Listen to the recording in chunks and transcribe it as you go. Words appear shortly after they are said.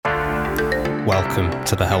Welcome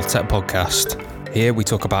to the Health Tech Podcast. Here we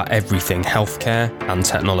talk about everything healthcare and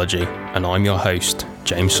technology, and I'm your host,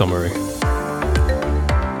 James Somaru.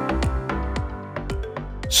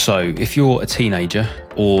 So if you're a teenager,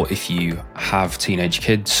 or if you have teenage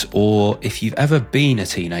kids, or if you've ever been a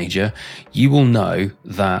teenager, you will know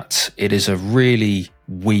that it is a really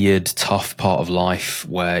weird, tough part of life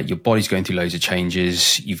where your body's going through loads of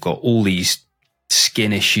changes. You've got all these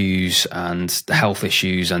skin issues and health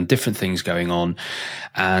issues and different things going on.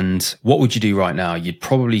 And what would you do right now? You'd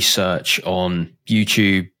probably search on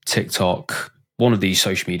YouTube, TikTok, one of these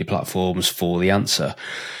social media platforms for the answer.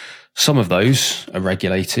 Some of those are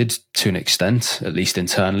regulated to an extent, at least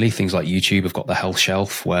internally. Things like YouTube have got the health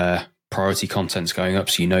shelf where priority content's going up,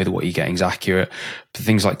 so you know that what you're getting is accurate. But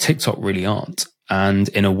things like TikTok really aren't. And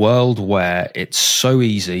in a world where it's so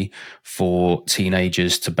easy for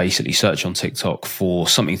teenagers to basically search on TikTok for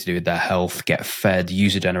something to do with their health, get fed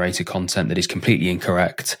user-generated content that is completely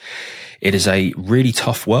incorrect, it is a really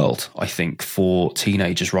tough world, I think, for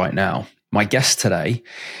teenagers right now. My guest today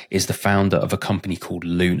is the founder of a company called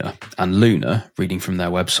Luna. And Luna, reading from their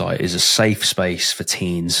website, is a safe space for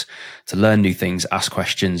teens to learn new things, ask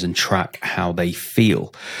questions, and track how they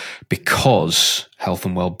feel. Because health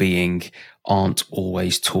and well-being aren't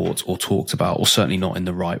always taught or talked about, or certainly not in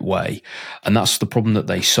the right way. And that's the problem that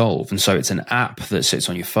they solve. And so it's an app that sits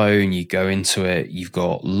on your phone. You go into it, you've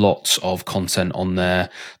got lots of content on there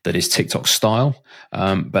that is TikTok style,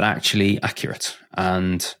 but actually accurate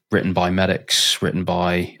and written by medics, written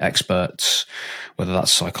by experts, whether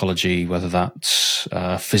that's psychology, whether that's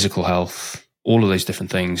physical health, all of those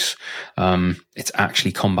different things. It's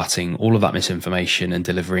actually combating all of that misinformation and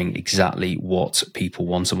delivering exactly what people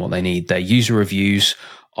want and what they need. Their user reviews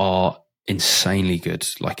are insanely good.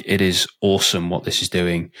 Like, it is awesome what this is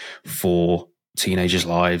doing for teenagers'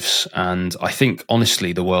 lives. And I think,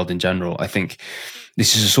 honestly, the world in general, I think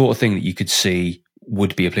this is the sort of thing that you could see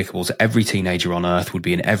would be applicable to every teenager on earth, would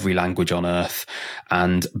be in every language on earth,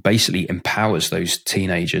 and basically empowers those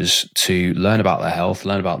teenagers to learn about their health,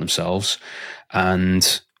 learn about themselves,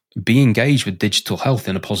 and be engaged with digital health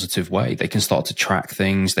in a positive way. They can start to track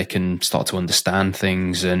things, they can start to understand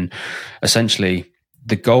things, and essentially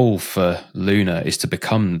the goal for Luna is to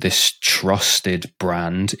become this trusted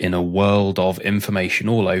brand in a world of information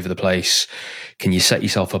all over the place. Can you set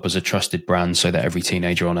yourself up as a trusted brand so that every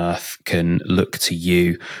teenager on earth can look to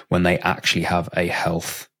you when they actually have a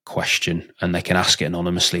health question, and they can ask it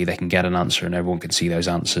anonymously, they can get an answer, and everyone can see those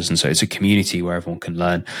answers. And so it's a community where everyone can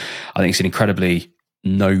learn. I think it's an incredibly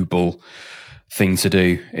noble thing to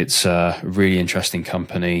do. It's a really interesting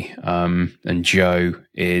company. And Jo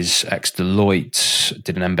is ex-Deloitte,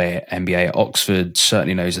 did an MBA at Oxford,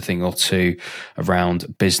 certainly knows a thing or two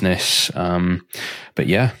around business. But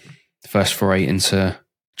yeah, first foray into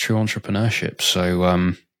true entrepreneurship.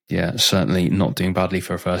 So yeah, certainly not doing badly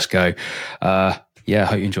for a first go. Yeah, I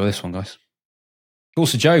hope you enjoy this one, guys.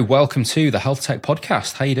 Also, Jo, welcome to the Health Tech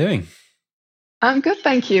Podcast. How are you doing? I'm good,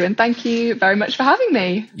 thank you. And thank you very much for having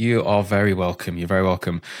me. You are very welcome. You're very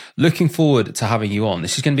welcome. Looking forward to having you on.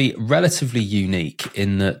 This is going to be relatively unique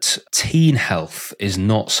in that teen health is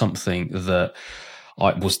not something that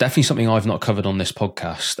was definitely something I've not covered on this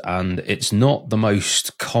podcast. And it's not the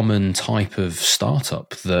most common type of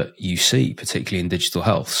startup that you see, particularly in digital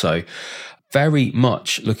health. So very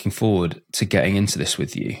much looking forward to getting into this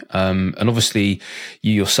with you. And obviously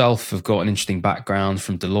you yourself have got an interesting background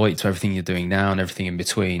from Deloitte to everything you're doing now and everything in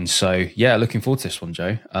between. So yeah, looking forward to this one,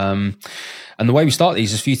 Jo. And the way we start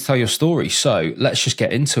these is for you to tell your story. So let's just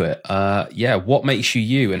get into it. Yeah, what makes you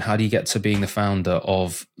you, and how do you get to being the founder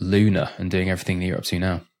of Luna and doing everything that you're up to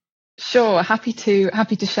now? Sure, happy to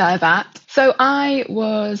share that. So I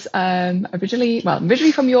was originally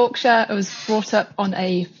from Yorkshire. I was brought up on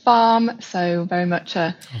a farm, so very much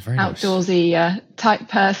a outdoorsy type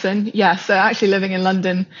person. Yeah, so actually living in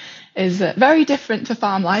London is very different to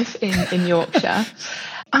farm life in Yorkshire.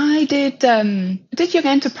 I did young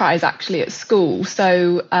enterprise actually at school.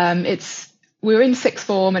 So we were in sixth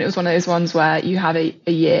form, and it was one of those ones where you had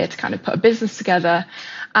a year to kind of put a business together.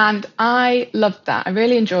 And I loved that. I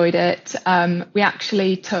really enjoyed it. We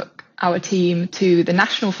actually took our team to the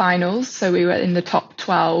national finals. So we were in the top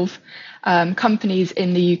 12 companies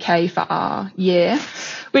in the UK for our year,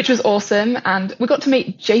 which was awesome. And we got to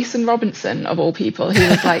meet Jason Robinson, of all people. He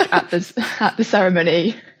was like at the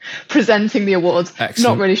ceremony presenting the awards.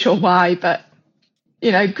 Excellent. Not really sure why, but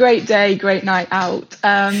great day, great night out.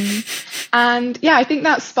 And yeah, I think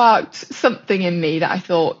that sparked something in me that I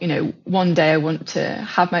thought, one day I want to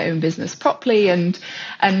have my own business properly and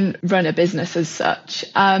run a business as such.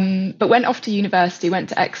 But went off to university, went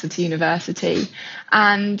to Exeter University,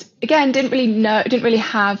 and again, didn't really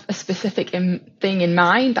have a specific thing in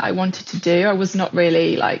mind that I wanted to do. I was not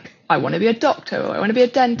really like, I want to be a doctor or I want to be a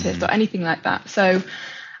dentist or anything like that. So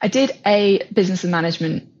I did a business and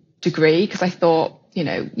management degree because I thought,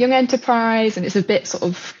 young enterprise, and it's a bit sort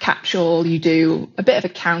of catch-all. You do a bit of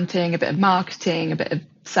accounting, a bit of marketing, a bit of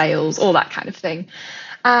sales, all that kind of thing.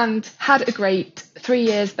 And had a great 3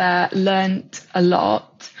 years there, learnt a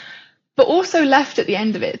lot, but also left at the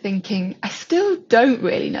end of it thinking, I still don't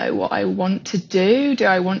really know what I want to do. Do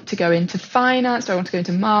I want to go into finance? Do I want to go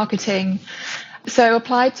into marketing? So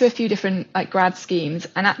applied to a few different grad schemes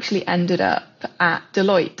and actually ended up at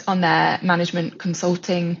Deloitte on their management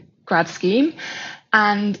consulting grad scheme,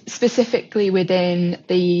 and specifically within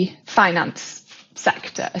the finance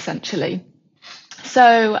sector, essentially.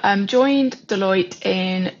 So joined Deloitte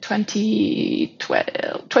in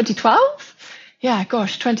 2012. Yeah,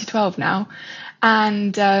 gosh, 2012 now.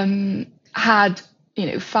 And had,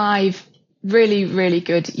 5 really, really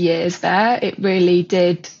good years there. It really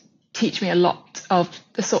did teach me a lot of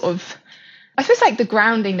the sort of, I suppose, the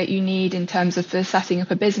grounding that you need in terms of the setting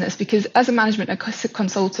up a business, because as a management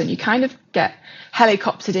consultant, you kind of get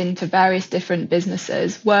helicoptered into various different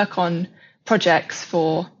businesses, work on projects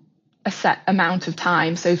for a set amount of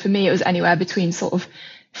time. So for me, it was anywhere between sort of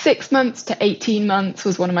 6 months to 18 months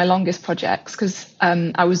was one of my longest projects, because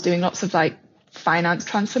I was doing lots of finance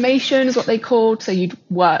transformation is what they called. So you'd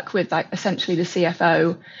work with essentially the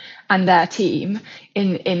CFO and their team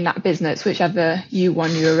in that business, whichever you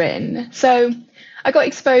were in. So I got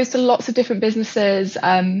exposed to lots of different businesses,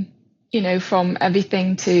 from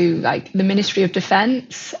everything to the Ministry of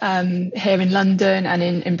Defence here in London and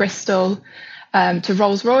in Bristol, to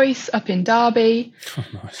Rolls-Royce up in Derby. Oh,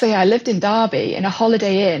 nice. So yeah, I lived in Derby in a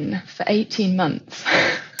Holiday Inn for 18 months.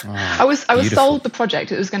 I was sold the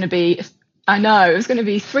project. It was going to be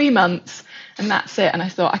 3 months and that's it. And I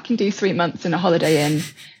thought I can do 3 months in a Holiday Inn,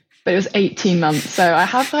 but it was 18 months. So I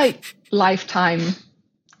have lifetime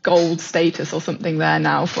gold status or something there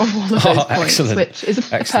now for all of those points, excellent. Which is a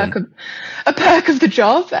perk of the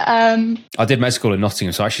job. I did med school in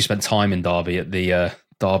Nottingham, so I actually spent time in Derby at the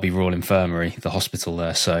Derby Royal Infirmary, the hospital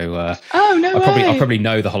there. So I probably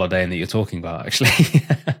know the Holiday Inn that you're talking about, actually.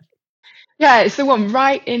 Yeah, it's the one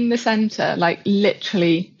right in the centre,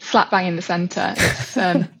 literally slap bang in the centre. It's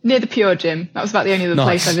near the Pure Gym. That was about the only other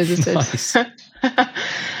place I visited. Nice.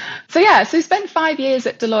 So spent 5 years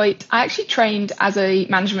at Deloitte. I actually trained as a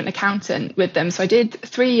management accountant with them. So I did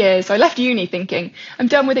 3 years. So I left uni thinking, I'm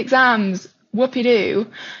done with exams, whoopee-doo.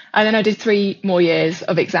 And then I did 3 more years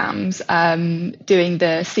of exams, doing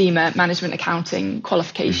the CIMA management accounting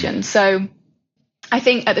qualification. So I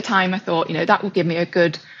think at the time I thought, that will give me a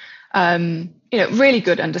good, really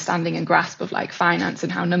good understanding and grasp of finance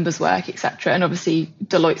and how numbers work, etc. And obviously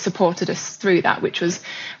Deloitte supported us through that, which was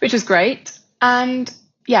great. And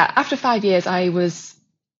yeah, after 5 years, I was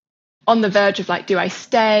on the verge of do I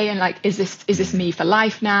stay? And is this me for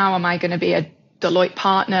life now? Am I going to be a Deloitte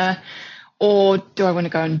partner, or do I want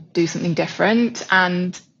to go and do something different?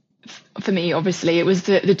 And for me, obviously, it was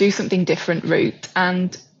the do something different route.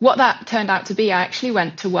 And what that turned out to be, I actually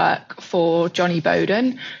went to work for Johnny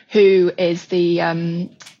Bowden, who is the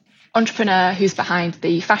entrepreneur who's behind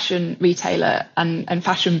the fashion retailer and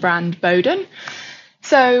fashion brand Bowden.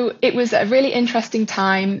 So it was a really interesting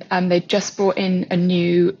time. They'd just brought in a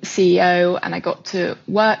new CEO, and I got to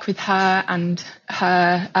work with her and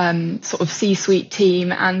her sort of C-suite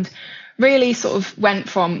team, and really sort of went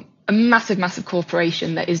from a massive, massive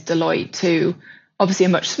corporation that is Deloitte to obviously a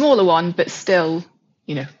much smaller one, but still,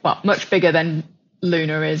 much bigger than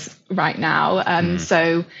Luna is right now.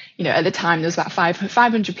 So, at the time there was about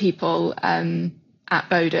 500 people at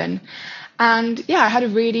Bowden. And yeah, I had a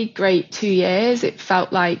really great 2 years. It felt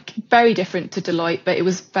very different to Deloitte, but it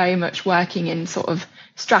was very much working in sort of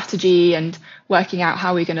strategy and working out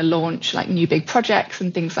how we're going to launch new big projects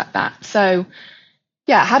and things like that. So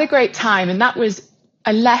yeah, I had a great time. And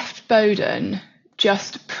I left Bowden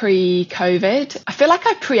just pre-COVID. I feel like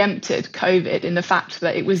I preempted COVID in the fact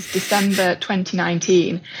that it was December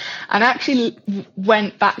 2019. And I actually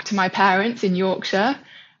went back to my parents in Yorkshire,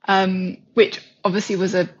 which obviously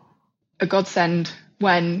was a godsend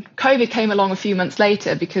when COVID came along a few months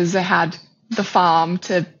later, because they had the farm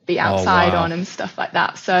to be outside on and stuff like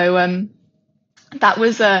that. So that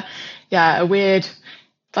was a weird,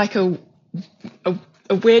 a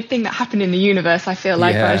weird thing that happened in the universe. I feel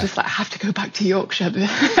where I was just I have to go back to Yorkshire.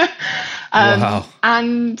 Wow.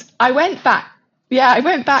 And I went back. Yeah, I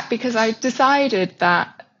went back because I decided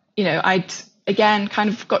that, I'd again kind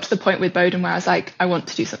of got to the point with Bowden where I was like, I want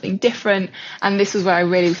to do something different. And this was where I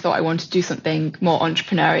really thought I wanted to do something more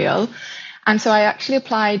entrepreneurial. And so I actually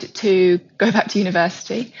applied to go back to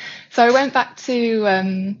university. So I went back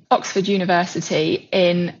to Oxford University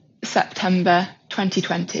in September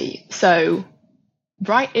 2020. So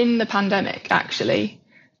right in the pandemic, actually.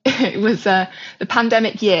 It was the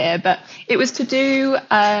pandemic year, but it was to do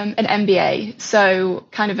an MBA. So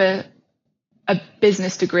kind of a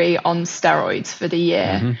business degree on steroids for the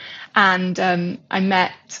year. Mm-hmm. And I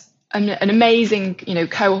met an amazing,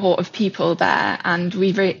 cohort of people there. And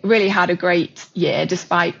we really had a great year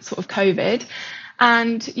despite sort of COVID.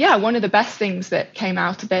 And yeah, one of the best things that came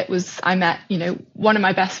out of it was I met, one of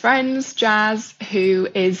my best friends, Jazz, who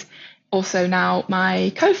is also now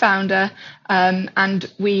my co-founder,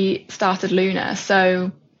 and we started Luna.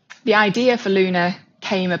 So the idea for Luna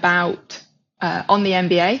came about on the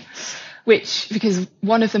MBA, because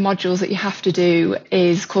one of the modules that you have to do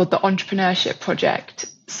is called the Entrepreneurship Project.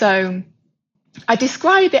 So I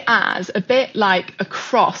describe it as a bit like a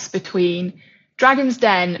cross between Dragon's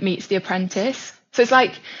Den meets The Apprentice. So it's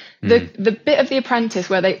like the bit of The Apprentice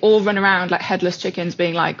where they all run around like headless chickens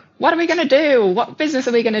being like, what are we going to do? What business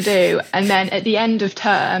are we going to do? And then at the end of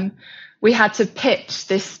term, we had to pitch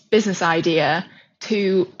this business idea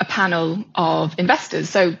to a panel of investors.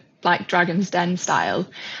 So like Dragon's Den style.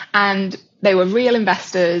 And they were real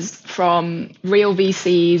investors from real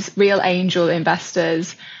VCs, real angel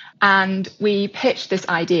investors. And we pitched this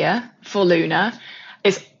idea for Luna.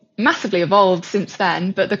 It's massively evolved since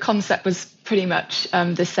then, but the concept was pretty much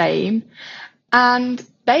the same. And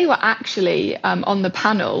they were actually on the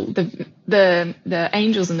panel, the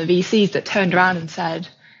angels and the VCs that turned around and said,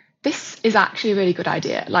 this is actually a really good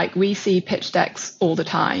idea. Like, we see pitch decks all the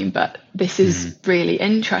time, but this is really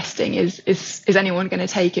interesting. Is anyone going to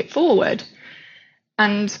take it forward?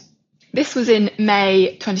 And this was in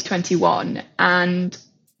May 2021. And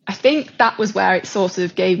I think that was where it sort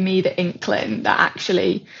of gave me the inkling that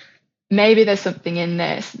actually maybe there's something in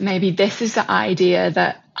this. Maybe this is the idea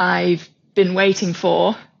that I've been waiting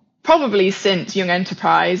for, probably since Young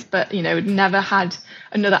Enterprise, but, never had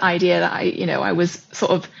another idea that I was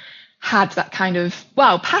sort of had that kind of,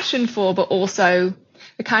 passion for, but also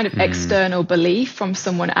the kind of external belief from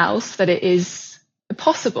someone else that it is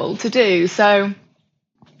possible to do. So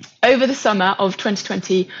over the summer of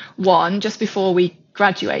 2021, just before we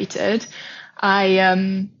graduated,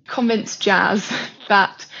 I convinced Jazz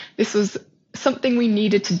that this was something we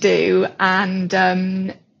needed to do. And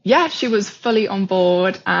she was fully on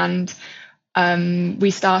board. And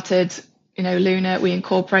we started, Luna, we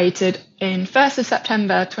incorporated in 1st of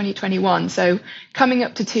September 2021. So coming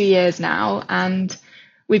up to 2 years now. And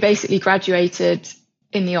we basically graduated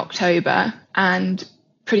in the October and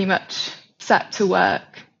pretty much set to work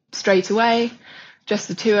straight away, just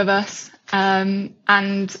the two of us. And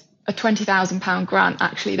a £20,000 grant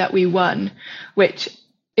actually that we won, which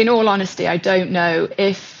in all honesty, I don't know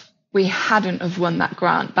if we hadn't have won that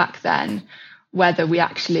grant back then, whether we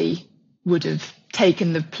actually would have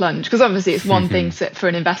taken the plunge. Because obviously it's one thing for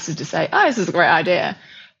an investor to say, oh, this is a great idea.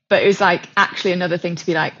 But it was like actually another thing to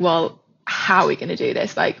be like, well, how are we going to do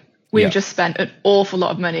this? Like, we've just spent an awful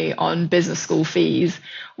lot of money on business school fees.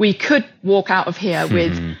 We could walk out of here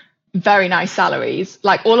with very nice salaries,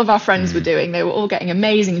 like all of our friends were doing. They were all getting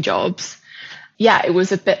amazing jobs. Yeah, it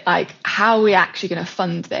was a bit like, how are we actually going to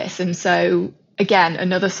fund this? And so again,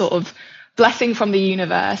 another sort of blessing from the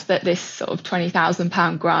universe that this sort of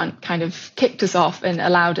 £20,000 grant kind of kicked us off and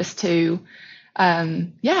allowed us to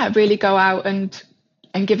really go out and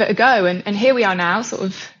give it a go. And here we are now, sort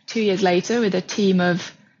of 2 years later, with a team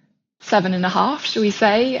of 7.5, shall we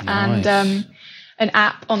say. Nice. And an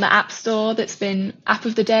app on the App Store that's been app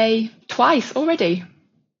of the day twice already.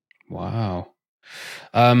 Wow.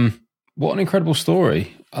 What an incredible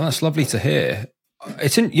story. And that's lovely to hear.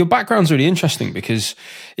 Your background's really interesting because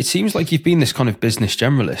it seems like you've been this kind of business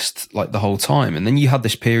generalist like the whole time. And then you had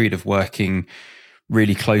this period of working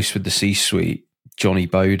really close with the C-suite, Johnny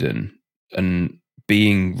Bowden, and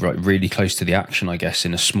being really close to the action, I guess,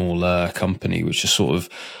 in a smaller company, which is sort of,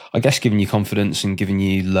 I guess, giving you confidence and giving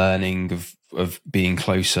you learning of being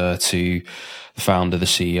closer to the founder, the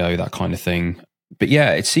CEO, that kind of thing. But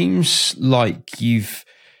yeah, it seems like you've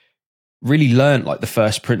really learned like the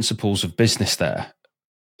first principles of business there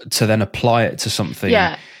to then apply it to something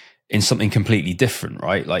in something completely different,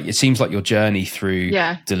 right? Like, it seems like your journey through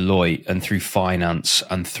Deloitte and through finance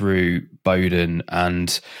and through Bowden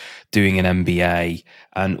and doing an MBA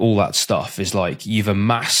and all that stuff is like you've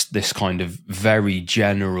amassed this kind of very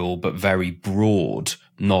general but very broad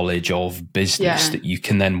knowledge of business that you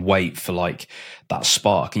can then wait for like that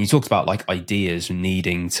spark. And you talked about like ideas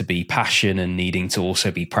needing to be passion and needing to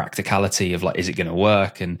also be practicality of like, is it going to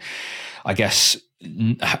work? And I guess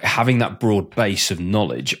having that broad base of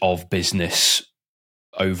knowledge of business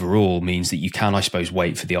overall means that you can, I suppose,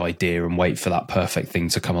 wait for the idea and wait for that perfect thing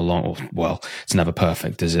to come along. Or, well, it's never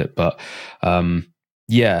perfect, is it? But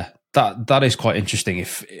yeah, that is quite interesting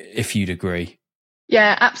if you'd agree.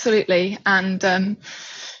 Yeah, absolutely. And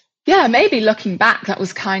yeah, maybe looking back, that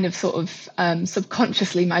was kind of sort of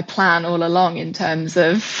subconsciously my plan all along in terms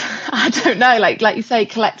of, I don't know, like you say,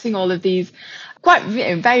 collecting all of these quite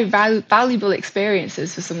very valuable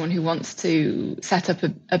experiences for someone who wants to set up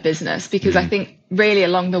a business, because I think really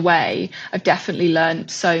along the way I've definitely learned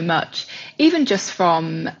so much, even just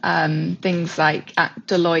from things like at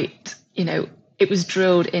Deloitte. It was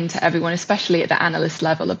drilled into everyone, especially at the analyst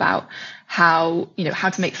level, about how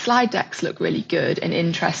to make slide decks look really good and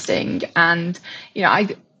interesting. And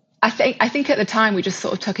I think at the time we just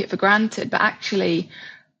sort of took it for granted, but actually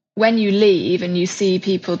when you leave and you see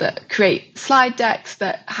people that create slide decks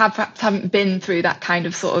that haven't been through that kind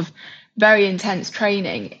of sort of very intense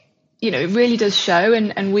training, it really does show.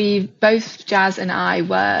 And we both, Jazz and I,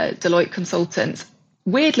 were Deloitte consultants,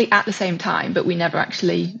 weirdly at the same time, but we never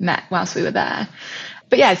actually met whilst we were there.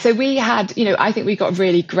 But yeah, so we had, I think we got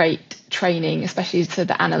really great training, especially to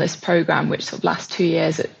the analyst program, which sort of lasts 2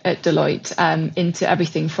 years at Deloitte, into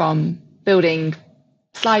everything from building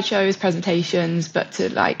slideshows, presentations, but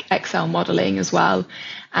to like Excel modeling as well.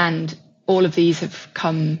 And all of these have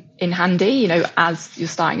come in handy. As you're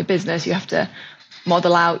starting a business, you have to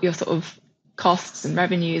model out your sort of costs and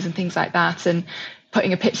revenues and things like that. And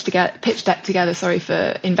putting a pitch deck together, for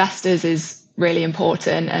investors is really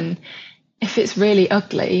important. And if it's really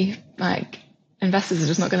ugly, like, investors are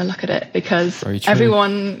just not going to look at it, because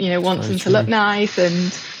everyone, wants them to look nice.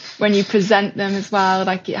 And when you present them as well,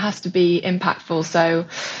 like, it has to be impactful. So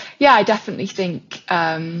yeah, I definitely think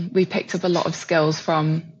we picked up a lot of skills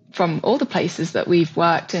from all the places that we've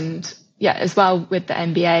worked. And yeah, as well with the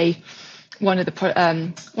MBA, one of the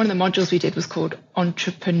modules we did was called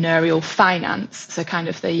entrepreneurial finance. So kind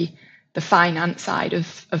of the finance side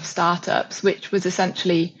of startups, which was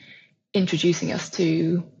essentially introducing us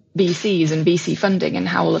to VCs and VC funding and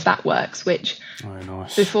how all of that works, which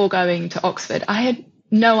before going to Oxford, I had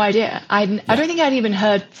no idea. I don't think I'd even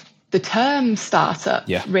heard the term startup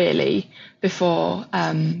really before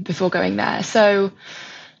going there. So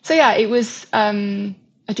yeah, it was, I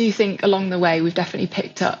do think along the way, we've definitely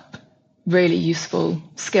picked up really useful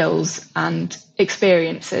skills and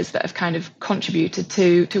experiences that have kind of contributed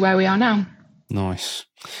to where we are now. Nice.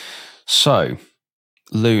 So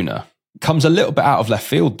Luna comes a little bit out of left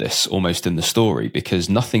field, this almost in the story, because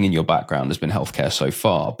nothing in your background has been healthcare so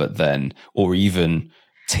far, but then, or even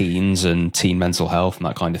teens and teen mental health and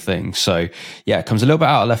that kind of thing. So yeah, it comes a little bit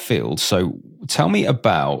out of left field. So tell me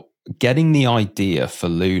about getting the idea for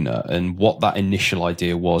Luna and what that initial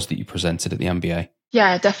idea was that you presented at the MBA.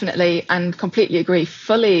 Yeah, definitely. And completely agree.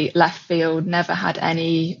 Fully left field, never had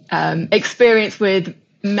any experience with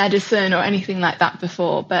medicine or anything like that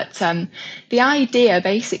before. But the idea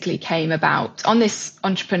basically came about on this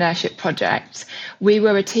entrepreneurship project. We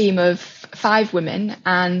were a team of 5 women,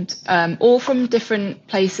 and all from different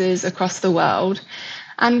places across the world.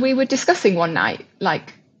 And we were discussing one night,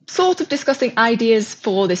 like sort of discussing ideas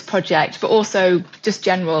for this project, but also just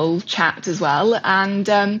general chat as well.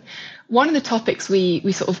 And one of the topics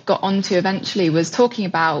we sort of got onto eventually was talking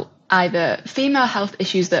about either female health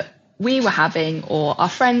issues that we were having, or our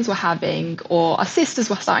friends were having, or our sisters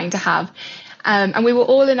were starting to have. And we were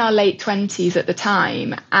all in our late 20s at the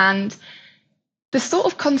time. And the sort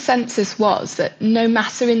of consensus was that no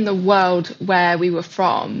matter in the world where we were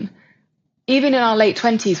from, even in our late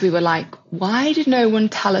 20s, we were like, why did no one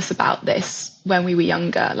tell us about this when we were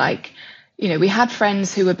younger? Like, we had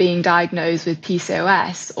friends who were being diagnosed with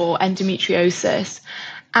PCOS or endometriosis.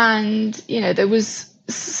 And, there was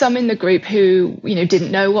some in the group who,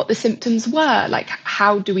 didn't know what the symptoms were. Like,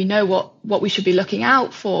 how do we know what we should be looking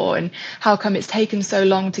out for? And how come it's taken so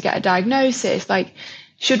long to get a diagnosis? Like,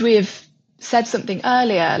 should we have said something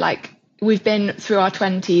earlier? Like, we've been through our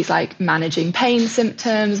 20s, like managing pain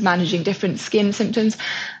symptoms, managing different skin symptoms.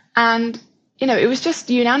 And, it was just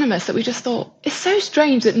unanimous that we just thought, it's so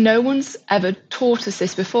strange that no one's ever taught us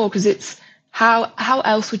this before, because it's how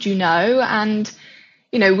else would you know? And,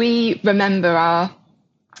 we remember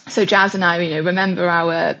so Jazz and I, remember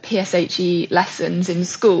our PSHE lessons in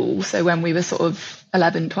school. So when we were sort of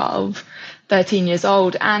 11, 12, 13 years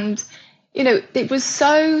old. And, you know, it was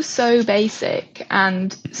so basic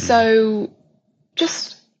and so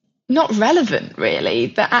just not relevant, really,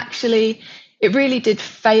 that actually it really did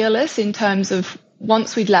fail us in terms of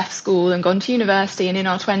once we'd left school and gone to university and in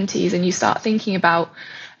our 20s, and you start thinking about,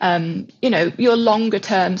 you know, your longer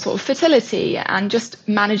term sort of fertility and just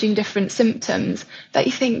managing different symptoms, that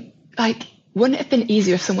you think, like, wouldn't it have been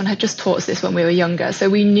easier if someone had just taught us this when we were younger, so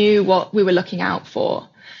we knew what we were looking out for?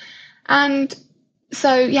 And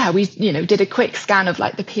so, yeah, we, you know, did a quick scan of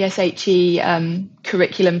like the PSHE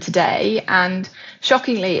curriculum today, and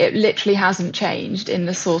shockingly, it literally hasn't changed in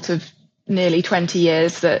the sort of nearly 20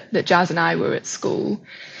 years that Jazz and I were at school.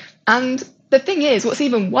 And the thing is, what's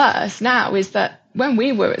even worse now is that when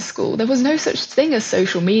we were at school, there was no such thing as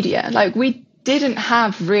social media. Like, we didn't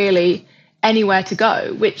have really anywhere to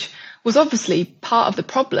go, which was obviously part of the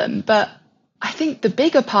problem. But I think the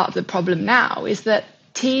bigger part of the problem now is that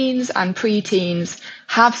teens and preteens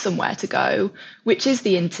have somewhere to go, which is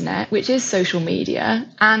the internet, which is social media.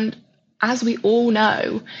 And as we all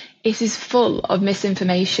know, it is full of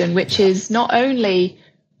misinformation, which is not only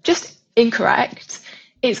just incorrect,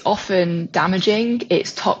 it's often damaging,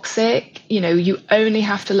 it's toxic. You know, you only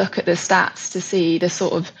have to look at the stats to see the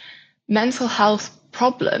sort of mental health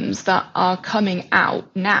problems that are coming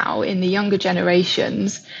out now in the younger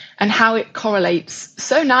generations, and how it correlates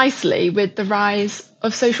so nicely with the rise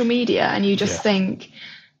of social media. And you just think,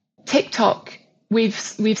 TikTok, we've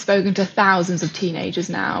spoken to thousands of teenagers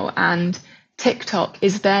now, and TikTok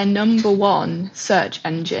is their number one search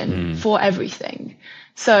engine for everything.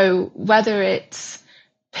 So whether it's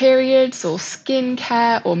periods or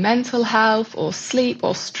skincare or mental health or sleep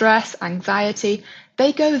or stress, anxiety,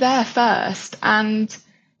 they go there first. And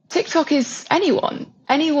TikTok is anyone.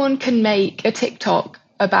 Anyone can make a TikTok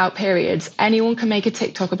about periods. Anyone can make a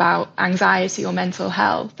TikTok about anxiety or mental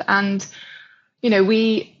health. And, you know,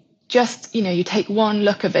 we just, you know, you take one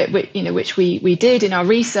look of it, which we did in our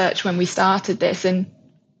research when we started this, and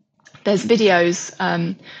there's videos,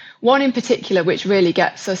 one in particular, which really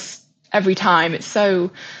gets us every time. It's so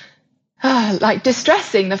like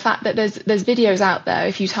distressing, the fact that there's videos out there,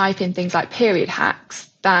 if you type in things like period hacks,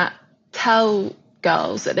 that tell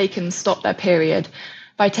girls that they can stop their period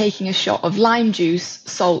by taking a shot of lime juice,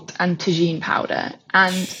 salt, and tagine powder.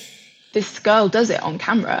 And this girl does it on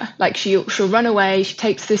camera. Like, she'll run away, she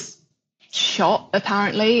takes this shot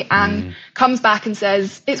apparently, and comes back and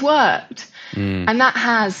says it's worked. And that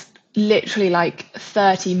has literally like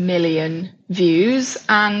 30 million views.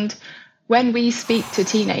 And when we speak to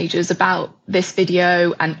teenagers about this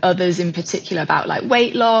video, and others in particular about like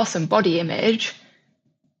weight loss and body image,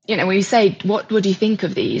 you know, when we say, what do you think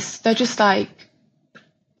of these? They're just like,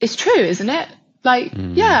 it's true, isn't it? Like,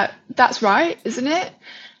 yeah, that's right, isn't it?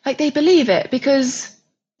 Like, they believe it, because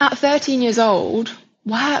at 13 years old,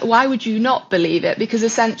 why would you not believe it? Because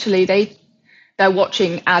essentially they're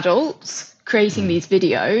watching adults creating these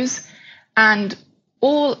videos, and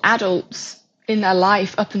all adults in their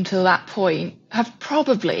life up until that point have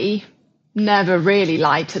probably never really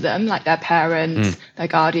lied to them, like their parents, their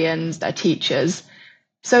guardians, their teachers.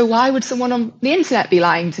 So why would someone on the internet be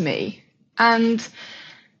lying to me? And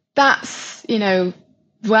that's, you know,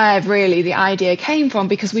 where really the idea came from,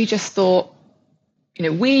 because we just thought, you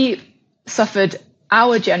know, we suffered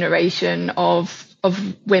our generation of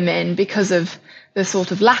women because of the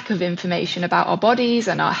sort of lack of information about our bodies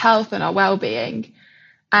and our health and our well-being.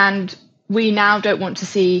 And we now don't want to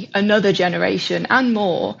see another generation and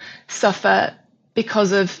more suffer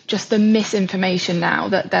because of just the misinformation now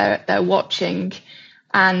that they're watching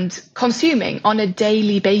and consuming on a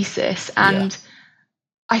daily basis. And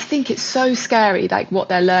I think it's so scary, like what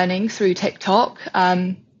they're learning through TikTok,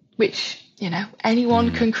 which, you know,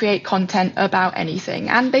 anyone can create content about anything,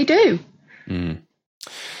 and they do.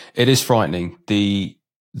 It is frightening.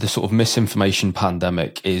 The sort of misinformation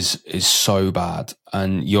pandemic is so bad,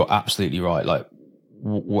 and you're absolutely right. Like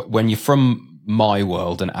when you're from my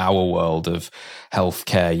world and our world of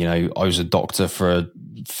healthcare, you know, I was a doctor for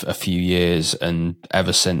a few years, and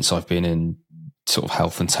ever since I've been in sort of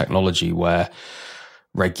health and technology, where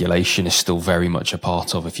regulation is still very much a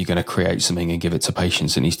part of, if you're going to create something and give it to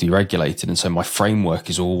patients, it needs to be regulated. And so my framework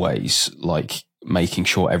is always like making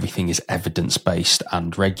sure everything is evidence-based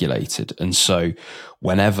and regulated. And so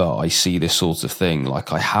whenever I see this sort of thing,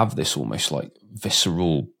 like I have this almost like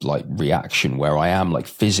visceral like reaction where I am like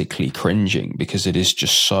physically cringing, because it is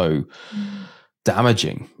just so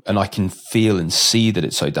damaging. And I can feel and see that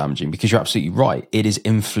it's so damaging, because you're absolutely right. It is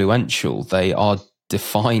influential. They are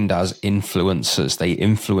defined as influencers. They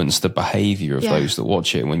influence the behavior of those that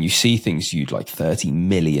watch it. When you see things viewed like 30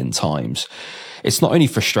 million times, it's not only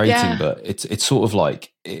frustrating, Yeah. but it's sort of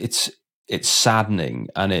like it's saddening,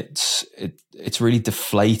 and it's really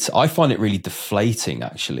I find it really deflating,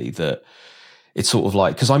 actually, that it's sort of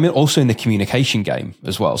like, because I'm also in the communication game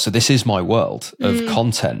as well. So this is my world of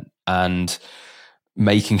content, and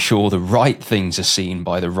making sure the right things are seen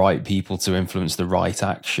by the right people to influence the right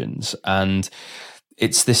actions. And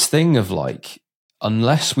it's this thing of like,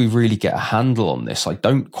 unless we really get a handle on this, I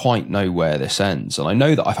don't quite know where this ends. And I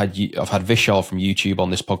know that I've had Vishal from YouTube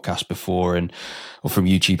on this podcast before, or from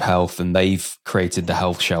YouTube Health, and they've created the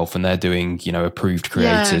health shelf, and they're doing, approved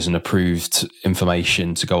creators and approved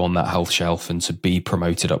information to go on that health shelf and to be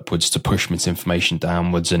promoted upwards, to push misinformation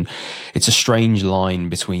downwards. And it's a strange line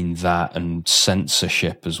between that and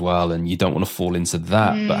censorship as well. And you don't want to fall into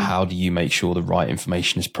that, but how do you make sure the right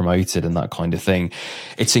information is promoted and that kind of thing?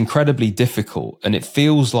 It's incredibly difficult. And it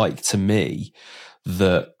feels like to me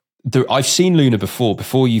that I've seen Luna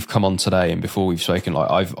before you've come on today, and before we've spoken.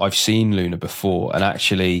 Like I've seen Luna before, and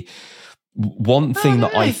actually, one thing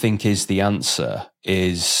that I think is the answer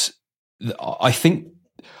is, I think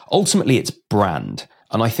ultimately it's brand.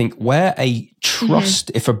 And I think where a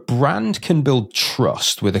trust, if a brand can build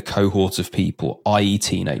trust with a cohort of people, i.e.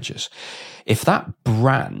 teenagers, if that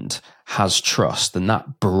brand has trust, then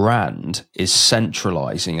that brand is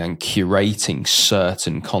centralizing and curating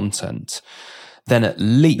certain content, then at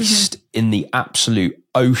least in the absolute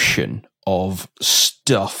ocean of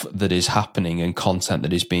stuff that is happening and content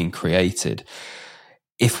that is being created,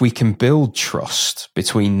 if we can build trust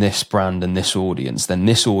between this brand and this audience, then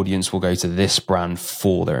this audience will go to this brand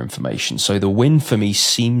for their information. So the win for me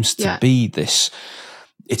seems to be this.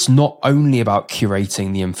 It's not only about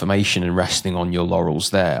curating the information and resting on your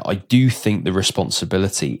laurels there. I do think the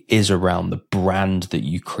responsibility is around the brand that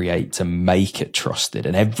you create to make it trusted,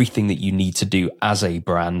 and everything that you need to do as a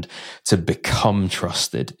brand to become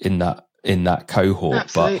trusted in that cohort.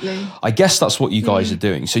 Absolutely. But I guess that's what you guys are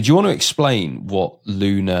doing. So do you want to explain what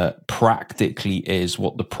Luna practically is,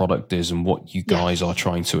 what the product is, and what you guys are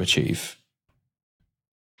trying to achieve?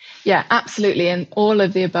 Yeah, absolutely. And all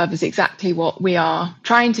of the above is exactly what we are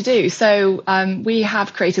trying to do. So we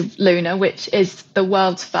have created Luna, which is the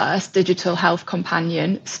world's first digital health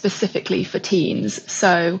companion specifically for teens.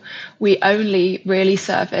 So we only really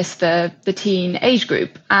service the teen age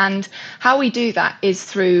group. And how we do that is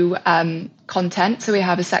through content. So we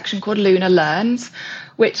have a section called Luna Learns,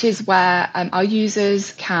 which is where our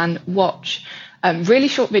users can watch really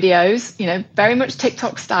short videos, very much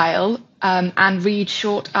TikTok style, and read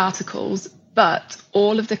short articles, but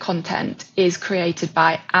all of the content is created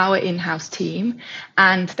by our in-house team,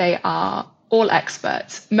 and they are all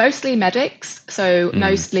experts, mostly medics, so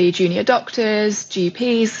mostly junior doctors,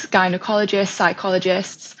 GPs, gynecologists,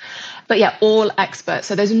 psychologists, but all experts.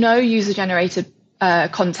 So there's no user-generated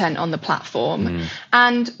content on the platform.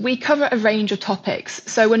 And we cover a range of topics.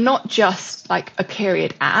 So we're not just like a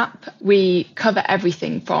period app. We cover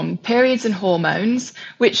everything from periods and hormones,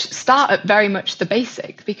 which start at very much the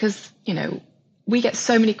basic, because, we get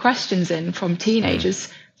so many questions in from teenagers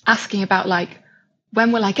asking about like,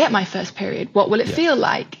 when will I get my first period? What will it feel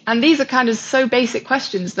like? And these are kind of so basic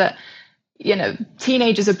questions that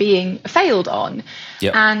teenagers are being failed on.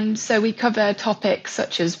 And so we cover topics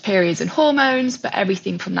such as periods and hormones, but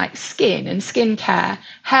everything from like skin and skincare,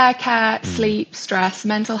 hair care, sleep, stress,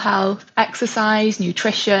 mental health, exercise,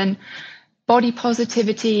 nutrition, body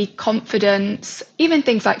positivity, confidence, even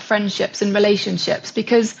things like friendships and relationships,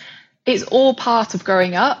 because it's all part of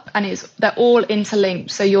growing up, and they're all interlinked.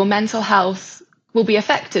 So your mental health will be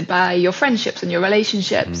affected by your friendships and your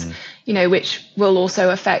relationships, which will also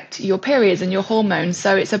affect your periods and your hormones.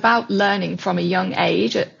 So it's about learning from a young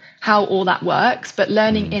age how all that works, but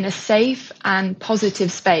learning in a safe and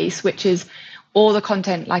positive space, which is all the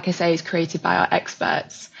content, like I say, is created by our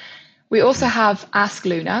experts. We also have Ask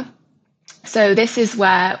Luna. So this is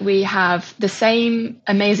where we have the same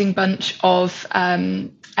amazing bunch of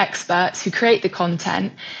experts who create the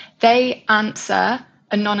content. They answer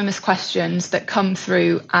anonymous questions that come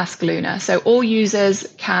through Ask Luna. So all users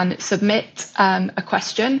can submit a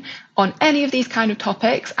question on any of these kind of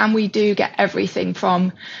topics, and we do get everything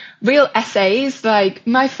from real essays like,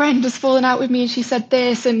 my friend has fallen out with me and she said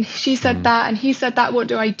this and she said that and he said that, what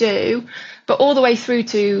do I do? But all the way through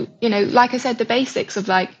to, like I said, the basics of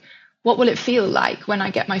like, what will it feel like when I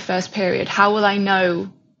get my first period? How will I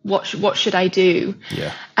know what should I do?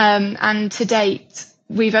 And to date,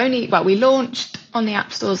 we launched on the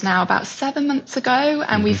app stores now about 7 months ago,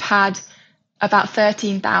 and we've had about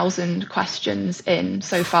 13,000 questions in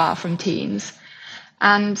so far from teens.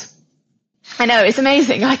 And I know it's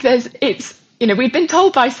amazing. Like it's we've been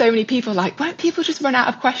told by so many people, like, won't people just run out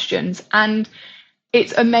of questions? And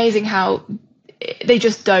it's amazing how they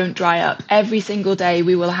just don't dry up. Every single day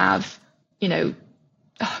we will have,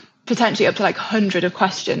 potentially up to like 100 of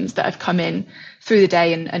questions that have come in through the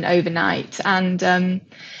day and overnight. And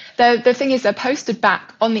the thing is, they're posted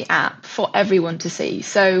back on the app for everyone to see.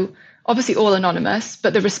 So obviously all anonymous,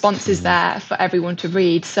 but the response is there for everyone to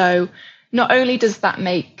read. So not only does that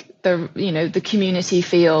make the community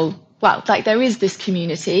feel, well, like there is this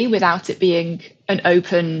community without it being an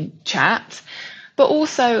open chat, but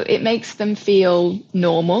also it makes them feel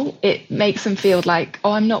normal. It makes them feel like,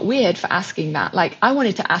 oh, I'm not weird for asking that. Like, I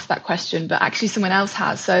wanted to ask that question, but actually someone else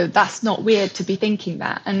has. So that's not weird to be thinking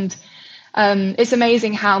that. And it's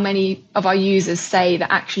amazing how many of our users say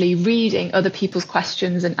that actually reading other people's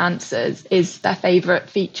questions and answers is their favorite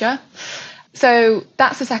feature. So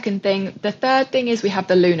that's the second thing. The third thing is we have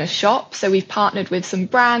the Luna shop. So we've partnered with some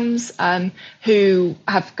brands who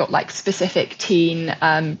have got like specific teen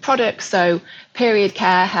products. So period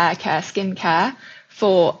care, hair care, skin care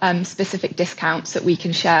for specific discounts that we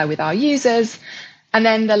can share with our users. And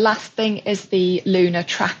then the last thing is the Luna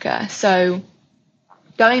tracker. So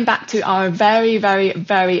going back to our very, very,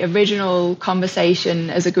 very original conversation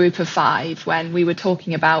as a group of 5, when we were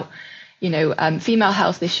talking about female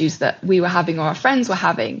health issues that we were having or our friends were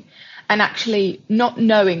having, and actually not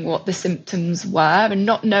knowing what the symptoms were and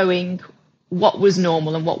not knowing what was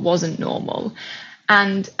normal and what wasn't normal,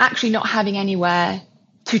 and actually not having anywhere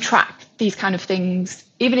to track these kind of things,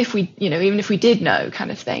 even if we did know,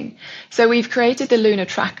 kind of thing. So we've created the Luna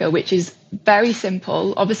tracker, which is very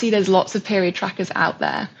simple. Obviously, there's lots of period trackers out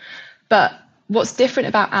there, but what's different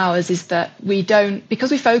about ours is that we don't, because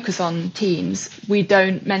we focus on teens, we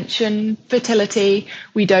don't mention fertility.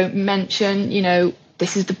 We don't mention,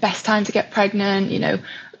 this is the best time to get pregnant,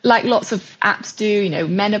 like lots of apps do,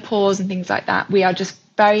 menopause and things like that. We are just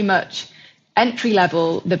very much entry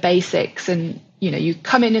level, the basics. And, you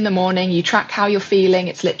come in the morning, you track how you're feeling.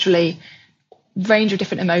 It's literally range of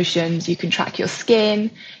different emotions. You can track your skin,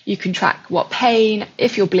 you can track what pain,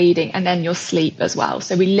 if you're bleeding, and then your sleep as well.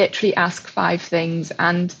 So we literally ask 5 things.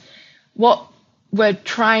 And what we're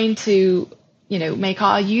trying to make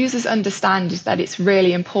our users understand is that it's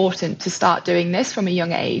really important to start doing this from a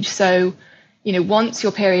young age. So once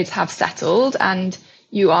your periods have settled and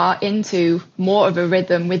you are into more of a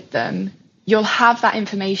rhythm with them, you'll have that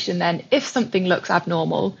information then, if something looks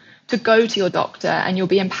abnormal, to go to your doctor, and you'll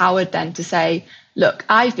be empowered then to say, look,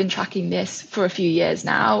 I've been tracking this for a few years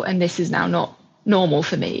now, and this is now not normal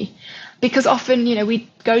for me. Because often, we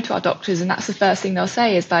go to our doctors and that's the first thing they'll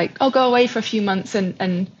say is like, oh, go away for a few months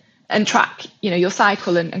and track, your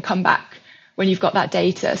cycle and come back when you've got that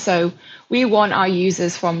data. So we want our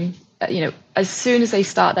users from, as soon as they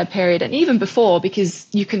start their period, and even before, because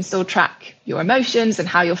you can still track your emotions and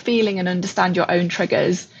how you're feeling and understand your own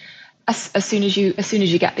triggers as soon as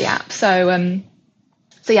you get the app. So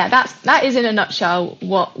yeah, that is in a nutshell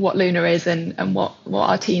what Luna is and what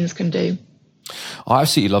our teens can do. I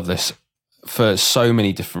absolutely love this for so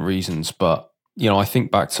many different reasons, but I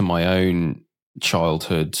think back to my own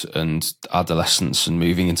childhood and adolescence and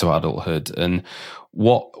moving into adulthood, and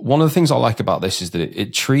one of the things I like about this is that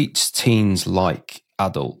it treats teens like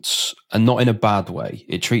adults, and not in a bad way.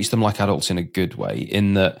 It treats them like adults in a good way,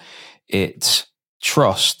 in that it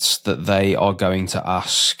trusts that they are going to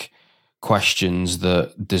ask questions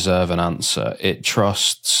that deserve an answer. It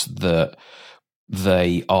trusts that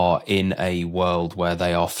they are in a world where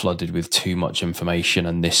they are flooded with too much information,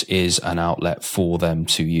 and this is an outlet for them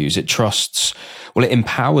to use. It trusts, it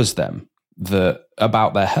empowers them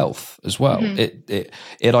about their health as well. Mm-hmm.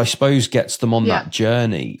 It I suppose gets them on that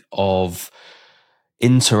journey of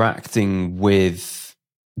interacting with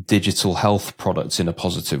digital health products in a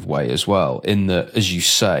positive way as well. In that, as you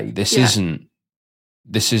say, this isn't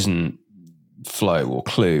Flow or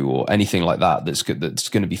Clue or anything like that that's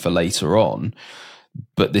going to be for later on,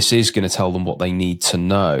 but this is going to tell them what they need to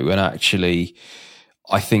know. And actually,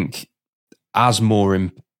 I think as more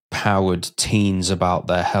empowered teens about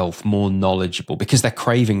their health, more knowledgeable, because they're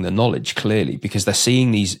craving the knowledge, clearly, because they're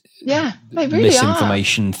seeing these they really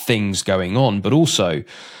misinformation things going on. But also,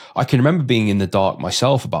 I can remember being in the dark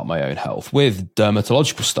myself about my own health with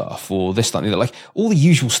dermatological stuff or this, that, and the other, like all the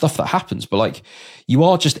usual stuff that happens. But like, you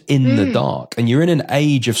are just in the dark, and you're in an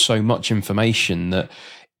age of so much information that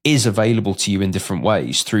is available to you in different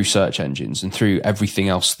ways through search engines and through everything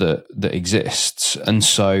else that exists. And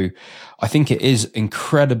so I think it is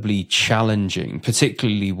incredibly challenging,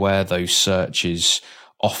 particularly where those searches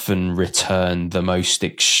often return the most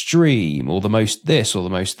extreme or the most this or the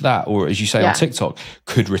most that, or as you say on TikTok,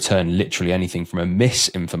 could return literally anything from a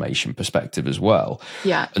misinformation perspective as well.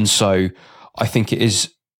 Yeah. And so I think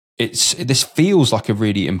this feels like a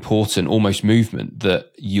really important almost movement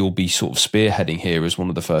that you'll be sort of spearheading here as one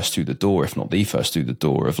of the first through the door, if not the first through the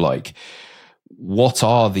door, of like, what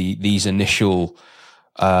are these initial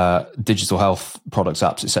digital health products,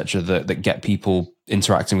 apps, etc., that get people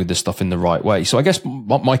interacting with this stuff in the right way. So I guess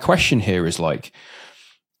my question here is like,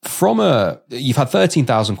 you've had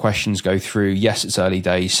 13,000 questions go through. Yes, it's early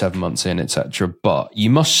days, 7 months in, etc., but you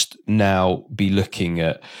must now be looking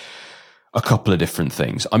at a couple of different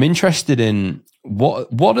things. I'm interested in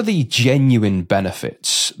what are the genuine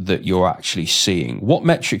benefits that you're actually seeing? What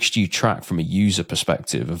metrics do you track from a user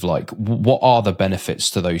perspective of like, what are the benefits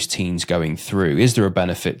to those teens going through? Is there a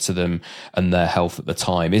benefit to them and their health at the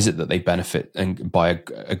time? Is it that they benefit by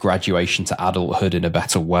a graduation to adulthood in a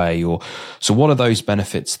better way? Or so what are those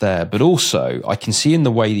benefits there? But also I can see in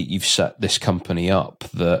the way that you've set this company up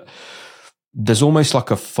that there's almost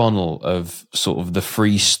like a funnel of sort of the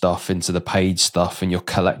free stuff into the paid stuff, and you're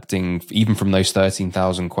collecting, even from those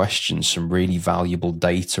 13,000 questions, some really valuable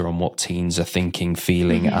data on what teens are thinking,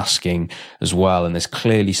 feeling, asking as well. And there's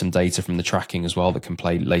clearly some data from the tracking as well that can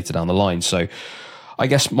play later down the line. So I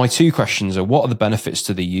guess my two questions are, what are the benefits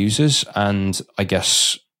to the users? And I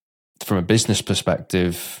guess from a business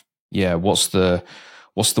perspective, what's the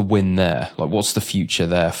win there? Like, what's the future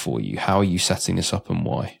there for you? How are you setting this up and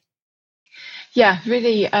why? Yeah,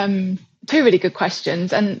 really, two really good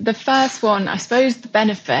questions. And the first one, I suppose the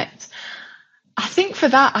benefit, I think for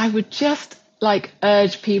that, I would just like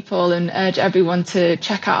urge people and urge everyone to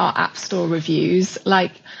check out our App Store reviews.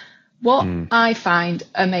 Like, what I find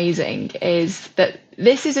amazing is that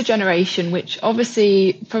this is a generation which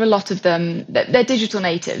obviously for a lot of them, they're digital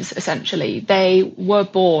natives, essentially. They were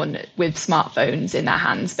born with smartphones in their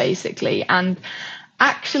hands, basically. And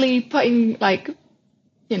actually putting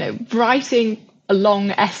writing a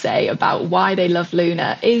long essay about why they love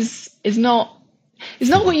Luna is not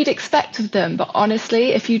what you'd expect of them. But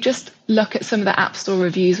honestly, if you just look at some of the App Store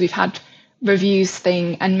reviews, we've had reviews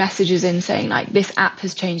and messages in saying like, this app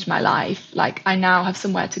has changed my life. Like, I now have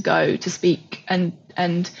somewhere to go to speak and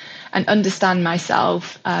understand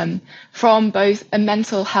myself from both a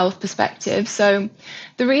mental health perspective. So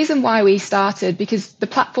the reason why we started, because the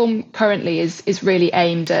platform currently is really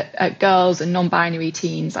aimed at girls and non-binary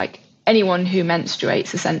teens, like anyone who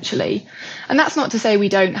menstruates essentially. And that's not to say we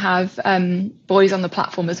don't have boys on the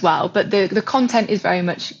platform as well, but the content is very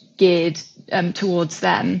much geared towards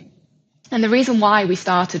them. And the reason why we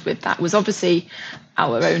started with that was obviously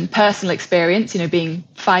our own personal experience, being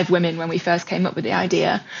 5 women when we first came up with the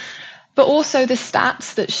idea, but also the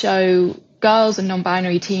stats that show girls and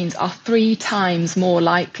non-binary teens are 3 times more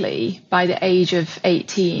likely by the age of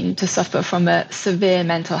 18 to suffer from a severe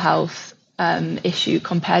mental health issue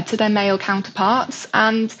compared to their male counterparts.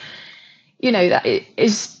 And, that it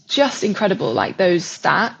is just incredible, like those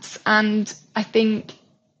stats. And I think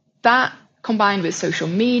that combined with social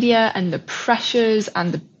media and the pressures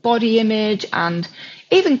and the body image and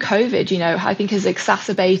even COVID, I think has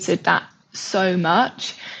exacerbated that so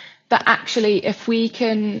much that actually if we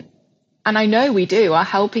can, and I know we do, are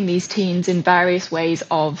helping these teens in various ways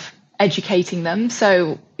of educating them.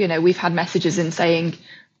 So, we've had messages in saying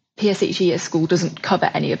PSHE at school doesn't cover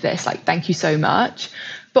any of this, like, thank you so much.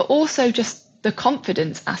 But also just the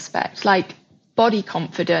confidence aspect, like body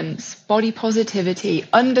confidence, body positivity,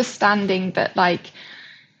 understanding that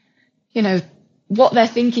what they're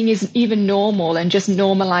thinking is even normal, and just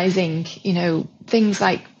normalizing, things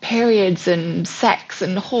like periods and sex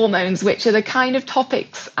and hormones, which are the kind of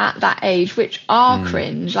topics at that age which are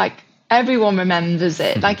cringe. Like, everyone remembers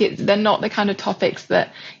it. Like, they're not the kind of topics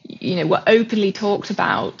that, were openly talked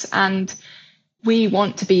about. And we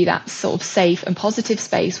want to be that sort of safe and positive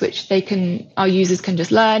space, which our users can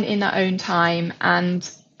just learn in their own time and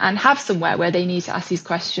have somewhere where they need to ask these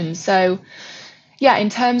questions. So yeah, in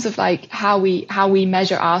terms of like how we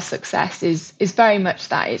measure our success is very much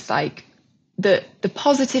that. It's like the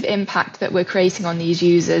positive impact that we're creating on these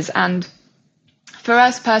users. And for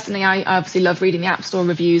us personally, I obviously love reading the App Store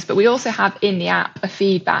reviews, but we also have in the app a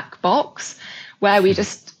feedback box where we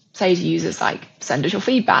just say to users, like, send us your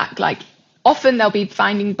feedback. Like, often they'll be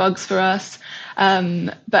finding bugs for us,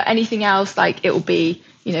 but anything else, like, it will be,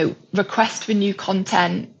 request for new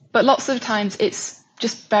content. But lots of times it's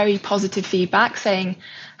just very positive feedback saying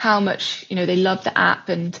how much, they love the app,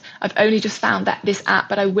 and I've only just found this app,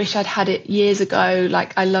 but I wish I'd had it years ago.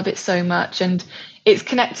 Like, I love it so much. And it's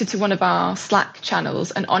connected to one of our Slack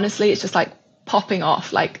channels. And honestly, it's just like popping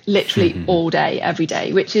off like literally all day, every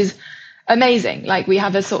day, which is amazing. Like we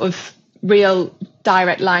have a sort of real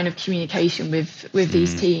direct line of communication with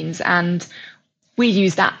these teens, and we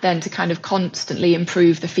use that then to kind of constantly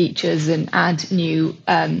improve the features and add new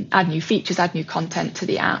features, add new content to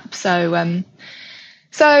the app. So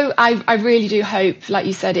I really do hope, like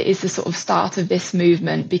you said, it is the sort of start of this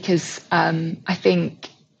movement, because I think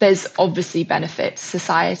there's obviously benefits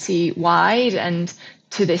society wide and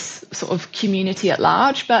to this sort of community at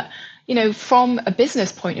large. But, you know, from a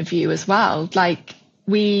business point of view as well, like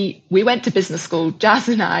we went to business school, Jazz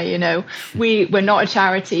and I, you know, we're not a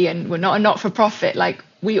charity and we're not a not-for-profit. Like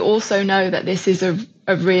we also know that this is a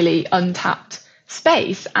really untapped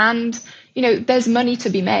space, and, you know, there's money to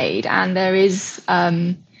be made, and there is,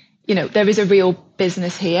 you know, there is a real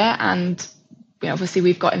business here. And, you know, obviously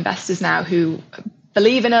we've got investors now who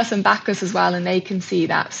believe in us and back us as well, and they can see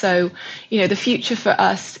that. So, you know, the future for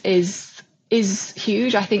us is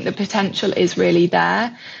huge. I think the potential is really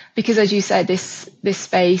there, because as you said, this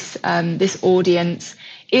space, this audience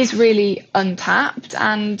is really untapped.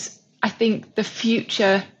 And I think the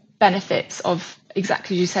future benefits of,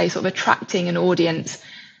 exactly as you say, sort of attracting an audience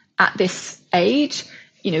at this age,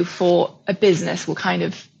 you know, for a business will kind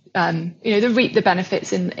of, you know, they reap the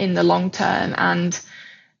benefits in the long term. And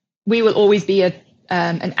we will always be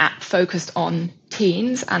an app focused on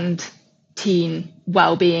teens and teen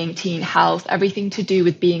well-being, teen health, everything to do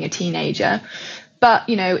with being a teenager. But,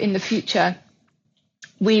 you know, in the future,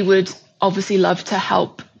 we would obviously love to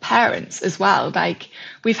help parents as well. Like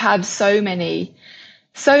we've had so many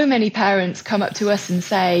parents come up to us and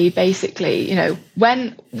say, basically, you know,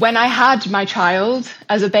 when I had my child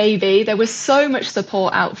as a baby, there was so much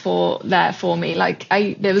support out there for me. Like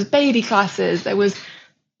there was baby classes, there was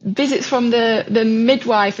visits from the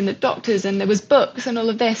midwife and the doctors, and there was books and all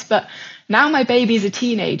of this. But now my baby is a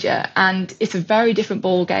teenager and it's a very different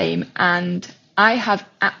ball game, and I have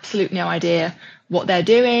absolutely no idea what they're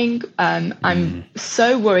doing. I'm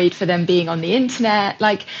so worried for them being on the internet.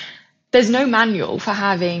 Like there's no manual for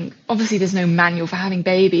having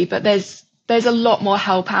baby, but there's a lot more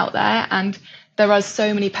help out there, and there are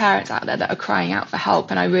so many parents out there that are crying out for help.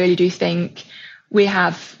 And I really do think we've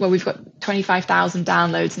got 25,000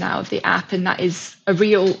 downloads now of the app, and that is a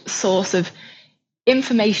real source of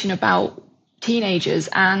information about teenagers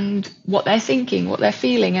and what they're thinking, what they're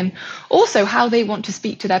feeling, and also how they want to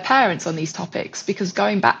speak to their parents on these topics. Because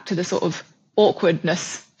going back to the sort of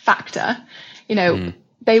awkwardness factor, you know,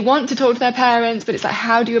 they want to talk to their parents, but it's like,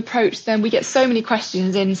 how do you approach them? We get so many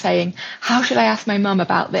questions in saying, how should I ask my mum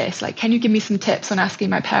about this? Like, can you give me some tips on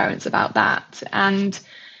asking my parents about that? And,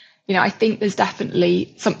 you know, I think there's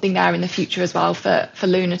definitely something there in the future as well for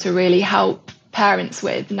Luna to really help parents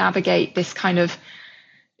with navigate this kind of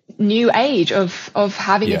new age of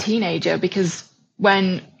having a teenager. Because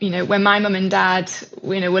when my mum and dad,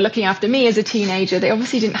 you know, were looking after me as a teenager, they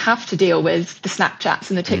obviously didn't have to deal with the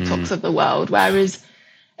Snapchats and the TikToks of the world. Whereas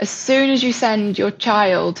as soon as you send your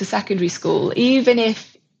child to secondary school, even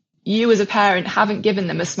if you as a parent haven't given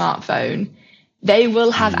them a smartphone, they will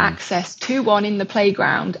have access to one in the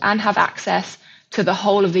playground and have access to the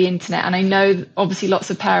whole of the internet. And I know obviously lots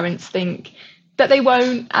of parents think that they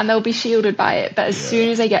won't and they'll be shielded by it. But as soon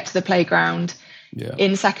as they get to the playground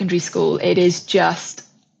in secondary school, it is just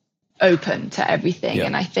open to everything.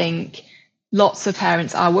 And I think lots of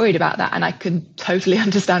parents are worried about that. And I can totally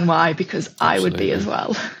understand why, because I would be as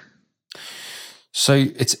well. So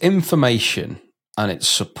it's information and it's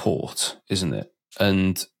support, isn't it?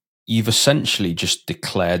 And you've essentially just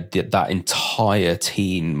declared that entire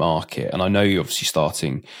teen market. And I know you're obviously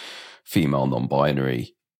starting female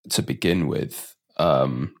non-binary to begin with,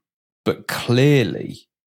 but clearly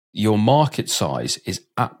your market size is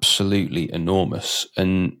absolutely enormous,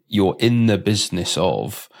 and you're in the business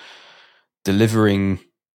of delivering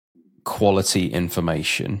quality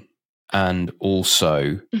information and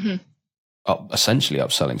also essentially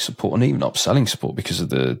upselling support, and even upselling support, because of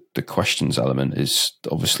the questions element is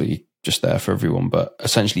obviously just there for everyone, but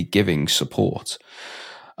essentially giving support.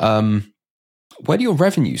 Where do your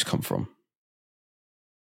revenues come from?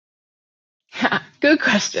 Good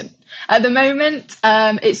question. At the moment,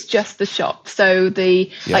 it's just the shop. So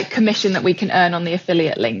the commission that we can earn on the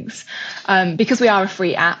affiliate links, because we are a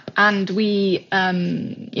free app, and we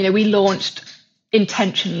launched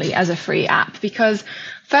intentionally as a free app because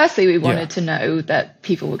firstly, we wanted to know that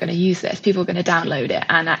people were going to use this, people were going to download it,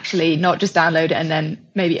 and actually not just download it and then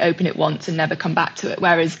maybe open it once and never come back to it.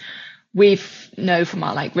 Whereas we've know from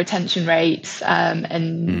our retention rates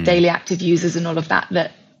and daily active users and all of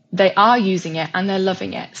that they are using it and they're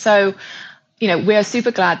loving it. So, we're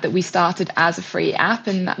super glad that we started as a free app,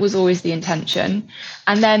 and that was always the intention.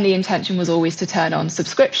 And then the intention was always to turn on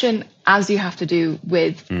subscription, as you have to do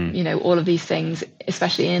with, all of these things,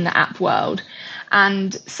 especially in the app world.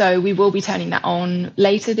 And so we will be turning that on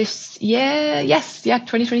later this year. Yes,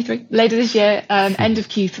 2023, later this year, end of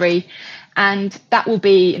Q3. And that will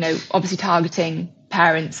be, obviously targeting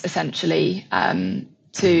parents essentially,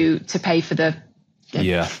 to pay for the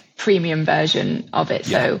premium version of it.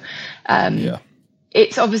 So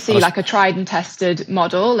it's obviously like a tried and tested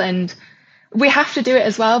model, and we have to do it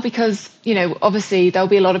as well because, obviously there'll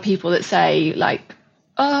be a lot of people that say like,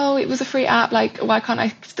 oh, it was a free app, like why can't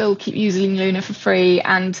I still keep using Luna for free?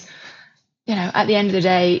 And at the end of the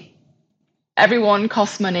day, everyone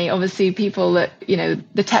costs money. Obviously people that,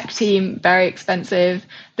 the tech team, very expensive.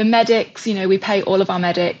 The medics, we pay all of our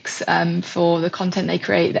medics for the content they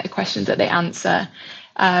create, the questions that they answer.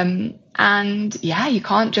 And you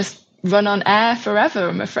can't just run on air forever,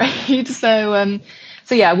 I'm afraid. So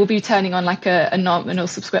we'll be turning on like a nominal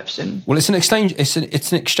subscription. Well, it's an exchange. It's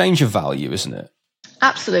an exchange of value, isn't it?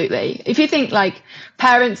 Absolutely. If you think like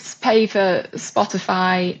parents pay for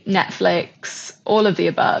Spotify, Netflix, all of the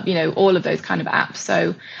above, all of those kind of apps.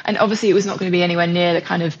 So, and obviously it was not going to be anywhere near the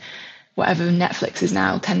kind of whatever Netflix is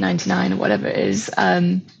now, $10.99 or whatever it is.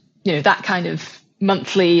 That kind of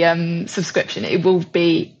monthly subscription. It will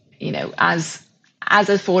be, as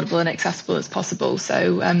affordable and accessible as possible.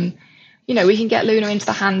 So, we can get Luna into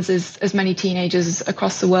the hands as many teenagers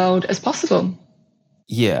across the world as possible.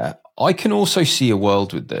 Yeah. I can also see a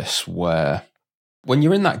world with this where when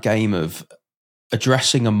you're in that game of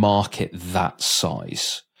addressing a market that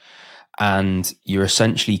size and you're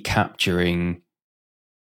essentially capturing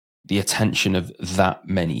the attention of that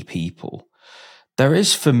many people, there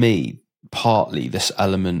is for me partly this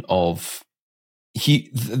element of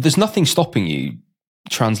there's nothing stopping you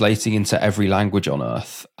translating into every language on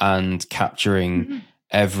earth and capturing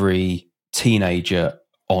every teenager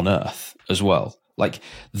on earth as well. Like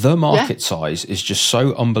the market size is just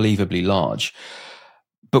so unbelievably large.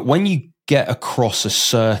 But when you get across a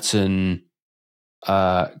certain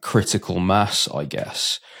critical mass, I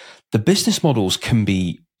guess, the business models can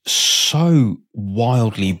be so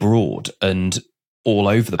wildly broad and all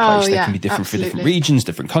over the place. They can be different for different regions,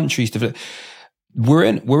 different countries, different. We're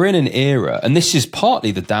in an era, and this is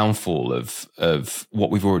partly the downfall of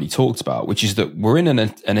what we've already talked about, which is that we're in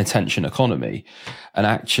an attention economy, and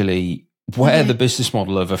actually where the business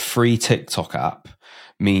model of a free TikTok app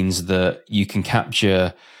means that you can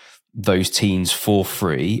capture those teens for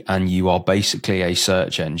free, and you are basically a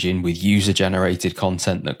search engine with user-generated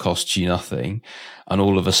content that costs you nothing, and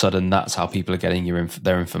all of a sudden that's how people are getting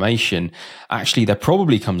their information. Actually, there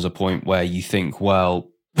probably comes a point where you think, well,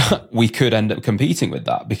 we could end up competing with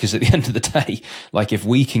that, because at the end of the day, like if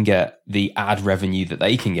we can get the ad revenue that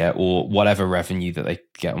they can get, or whatever revenue that they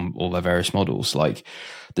get on all their various models, like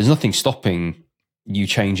there's nothing stopping you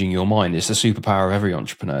changing your mind. It's the superpower of every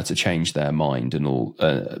entrepreneur to change their mind and all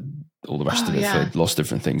the rest of it for lots of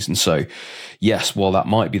different things. And so, yes, while that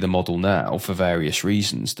might be the model now for various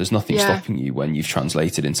reasons, there's nothing stopping you when you've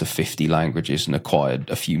translated into 50 languages and acquired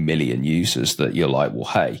a few million users that you're like, well,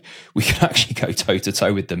 hey, we can actually go toe to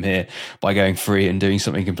toe with them here by going free and doing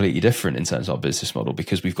something completely different in terms of our business model,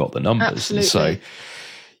 because we've got the numbers. Absolutely. And so,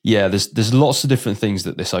 yeah, there's lots of different things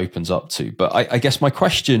that this opens up to. But I guess my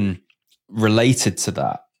question related to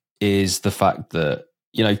that is the fact that,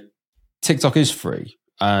 TikTok is free,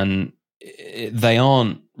 and they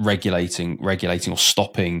aren't regulating or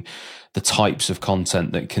stopping the types of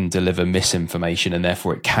content that can deliver misinformation, and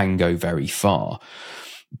therefore it can go very far.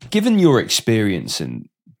 Given your experience in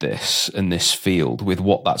this field with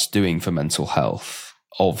what that's doing for mental health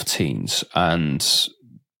of teens and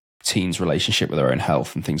teens' relationship with their own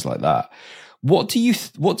health and things like that, what do you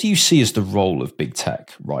see as the role of big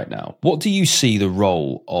tech right now? What do you see the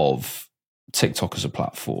role of TikTok as a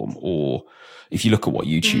platform, or if you look at what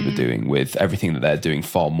YouTube are doing with everything that they're doing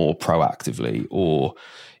far more proactively, or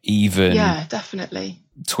even definitely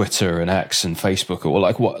Twitter and X and Facebook, or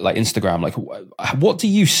like Instagram, like what do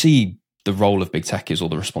you see the role of big tech is, or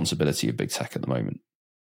the responsibility of big tech at the moment?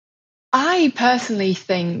 I personally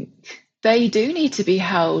think they do need to be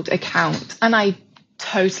held account, and I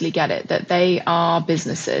totally get it that they are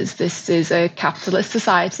businesses. This is a capitalist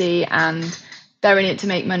society and they're in it to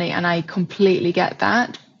make money, and I completely get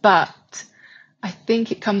that. But I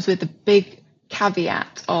think it comes with the big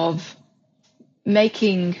caveat of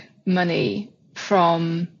making money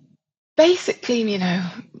from basically,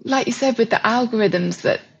 like you said, with the algorithms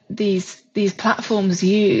that these platforms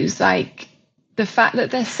use, like the fact that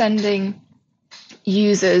they're sending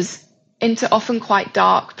users into often quite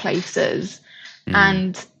dark places,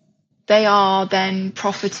 and they are then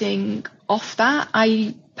profiting off that.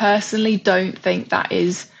 I personally don't think that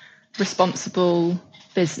is responsible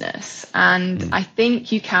business, and I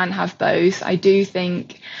think you can have both. I do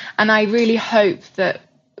think, and I really hope that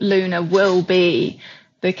Luna will be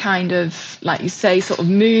the kind of, like you say, sort of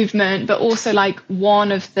movement, but also like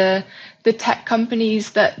one of the tech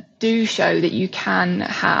companies that do show that you can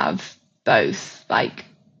have both, like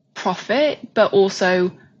profit, but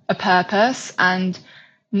also a purpose, and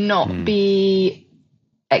not be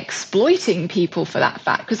exploiting people for that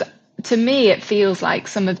fact. Because to me, it feels like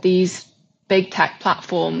some of these big tech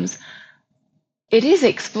platforms, it is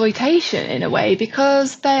exploitation in a way,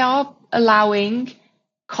 because they are allowing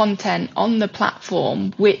content on the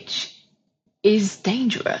platform which is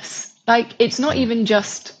dangerous. Like, it's not even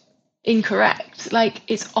just incorrect, like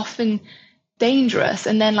it's often dangerous,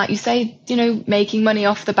 and then, like you say, making money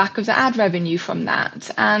off the back of the ad revenue from that.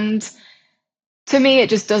 And to me, it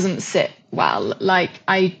just doesn't sit well. Like,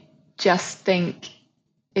 I just think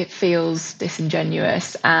it feels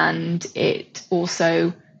disingenuous, and it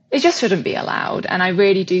just shouldn't be allowed. And I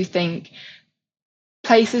really do think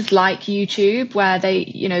places like YouTube, where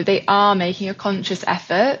they are making a conscious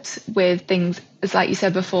effort with things, as like you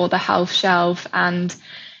said before, the health shelf, and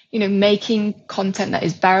making content that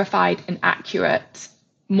is verified and accurate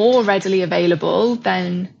more readily available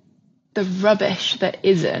than the rubbish that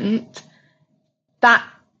isn't. That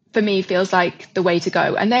for me feels like the way to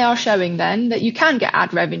go. And they are showing then that you can get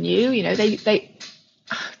ad revenue.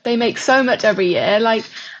 They make so much every year,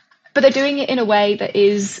 but they're doing it in a way that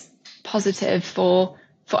is positive for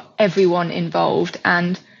everyone involved.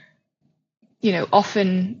 And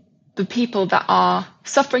often the people that are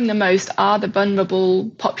suffering the most are the vulnerable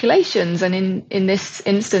populations, and in this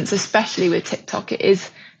instance, especially with TikTok, it is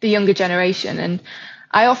the younger generation. And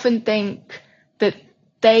I often think that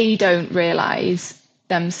they don't realize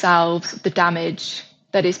themselves the damage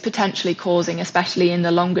that is potentially causing, especially in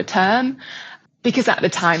the longer term, because at the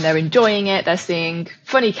time they're enjoying it, they're seeing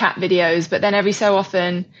funny cat videos, but then every so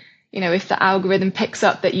often, if the algorithm picks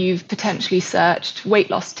up that you've potentially searched weight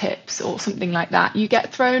loss tips or something like that, you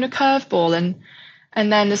get thrown a curveball,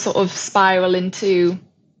 and then the sort of spiral into,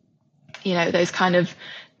 those kind of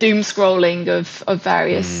doom scrolling of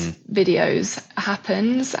various videos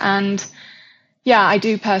happens. And yeah, I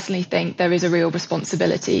do personally think there is a real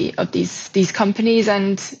responsibility of these companies,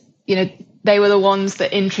 and they were the ones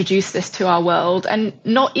that introduced this to our world, and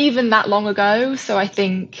not even that long ago. So I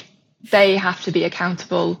think they have to be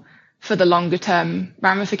accountable for the longer term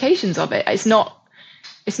ramifications of it. It's not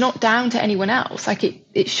down to anyone else. Like,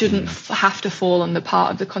 it shouldn't have to fall on the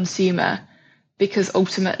part of the consumer, because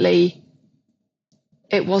ultimately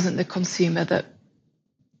it wasn't the consumer that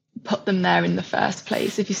put them there in the first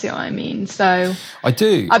place, if you see what I mean. So I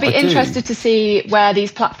do. I'd be interested to see where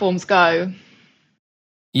these platforms go.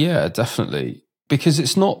 Yeah, definitely. Because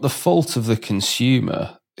it's not the fault of the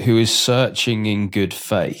consumer who is searching in good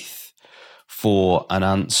faith for an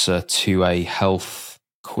answer to a health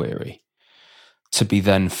query to be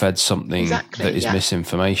then fed something that is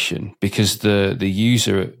misinformation. Because the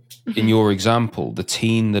user, in your example, the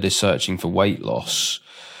teen that is searching for weight loss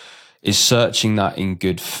is searching that in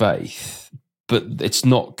good faith, but it's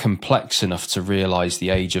not complex enough to realize the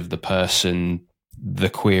age of the person, the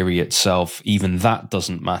query itself, even that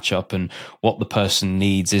doesn't match up, and what the person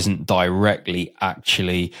needs isn't directly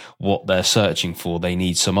actually what they're searching for. They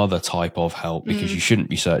need some other type of help, because you shouldn't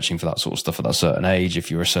be searching for that sort of stuff at that certain age if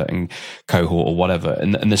you're a certain cohort or whatever.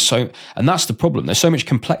 And that's the problem. There's so much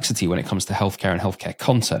complexity when it comes to healthcare and healthcare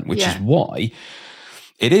content, which is why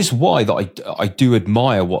that I do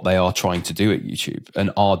admire what they are trying to do at YouTube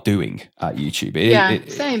and are doing at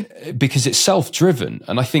YouTube. Same. Because it's self-driven.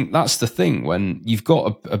 And I think that's the thing, when you've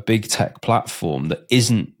got a big tech platform that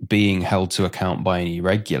isn't being held to account by any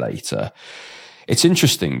regulator. It's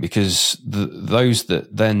interesting, because those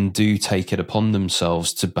that then do take it upon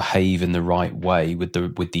themselves to behave in the right way with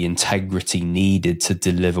the integrity needed to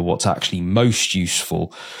deliver what's actually most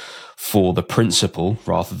useful for the principle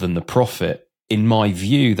rather than the profit. In my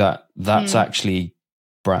view, that's actually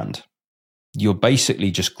brand. You're basically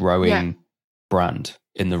just growing brand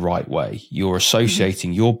in the right way. You're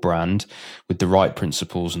associating your brand with the right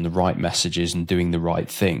principles and the right messages and doing the right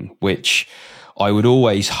thing, which I would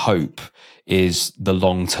always hope is the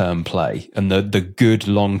long-term play and the good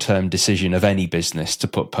long-term decision of any business to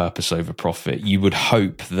put purpose over profit. You would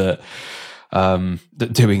hope that that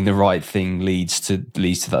doing the right thing leads to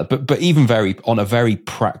that. But even on a very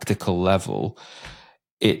practical level,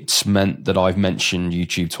 it's meant that I've mentioned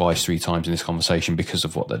YouTube twice, 3 times in this conversation because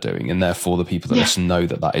of what they're doing. And therefore the people that listen know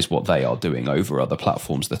that that is what they are doing over other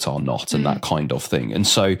platforms that are not, and that kind of thing. And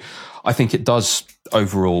so I think it does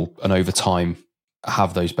overall and over time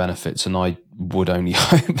have those benefits. And I would only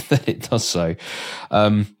hope that it does so.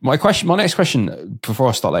 My next question before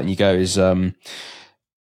I start letting you go is,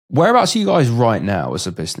 whereabouts are you guys right now as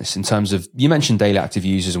a business in terms of, you mentioned daily active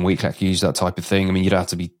users and weekly active users, that type of thing. I mean, you don't have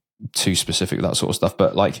to be too specific with that sort of stuff,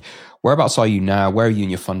 but like, whereabouts are you now? Where are you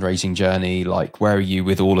in your fundraising journey? Like, where are you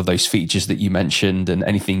with all of those features that you mentioned and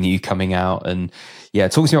anything new coming out? And yeah,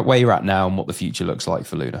 talk to me about where you're at now and what the future looks like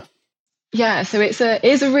for Luna. Yeah, so it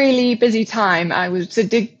is a really busy time. I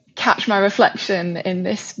did catch my reflection in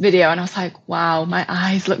this video, and I was like, wow, my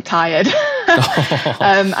eyes look tired.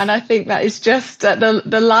 And I think that is just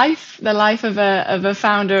the life of a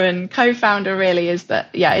founder and co-founder, really, is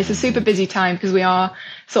that, yeah, it's a super busy time because we are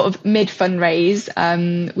sort of mid fundraise.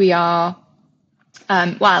 We are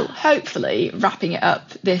hopefully wrapping it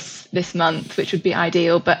up this month, which would be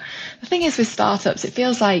ideal. But the thing is, with startups, it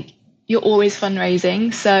feels like you're always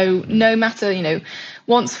fundraising. So no matter,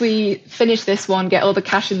 once we finish this one, get all the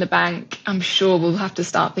cash in the bank, I'm sure we'll have to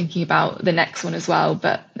start thinking about the next one as well.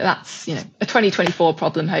 But that's, a 2024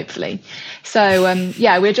 problem, hopefully. So,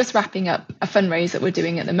 we're just wrapping up a fundraise that we're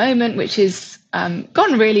doing at the moment, which is gone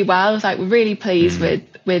really well. Like, we're really pleased with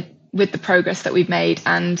the progress that we've made,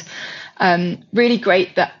 and really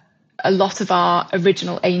great that a lot of our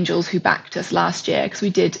original angels who backed us last year, because we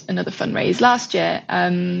did another fundraise last year,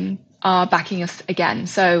 are backing us again.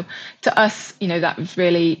 So to us, that was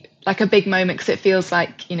really like a big moment, because it feels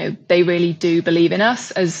like, they really do believe in us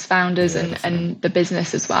as founders and the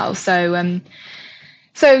business as well. So,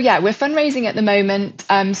 we're fundraising at the moment,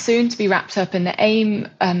 soon to be wrapped up. And the aim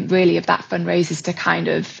really of that fundraise is to kind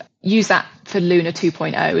of use that for Luna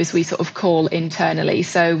 2.0, as we sort of call internally.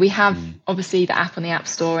 So we have obviously the app on the App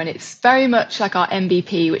Store, and it's very much like our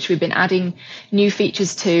MVP, which we've been adding new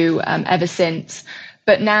features to ever since.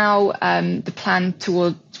 But now the plan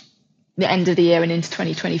toward the end of the year and into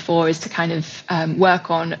 2024 is to kind of work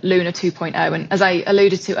on Luna 2.0. And as I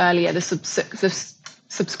alluded to earlier, the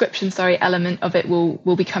subscription element of it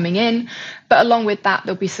will be coming in. But along with that,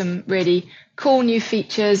 there'll be some really cool new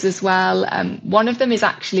features as well. One of them is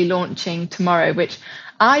actually launching tomorrow, which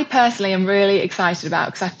I personally am really excited about,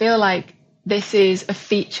 because I feel like this is a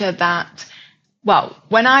feature that, well,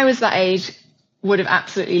 when I was that age, would have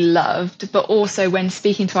absolutely loved, but also when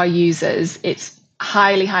speaking to our users, it's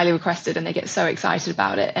highly, highly requested, and they get so excited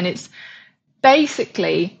about it. And it's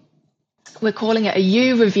basically, we're calling it a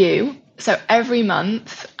U review. So every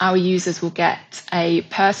month, our users will get a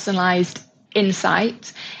personalized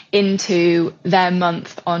insight into their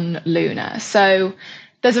month on Luna. So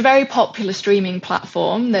there's a very popular streaming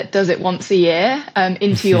platform that does it once a year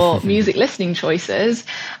into your music listening choices.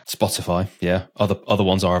 Spotify, yeah. Other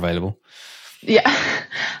ones are available. Yeah,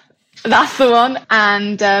 that's the one.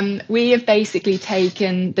 And we have basically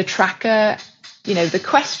taken the tracker, the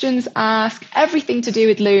questions asked, everything to do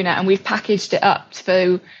with Luna, and we've packaged it up.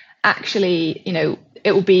 So actually,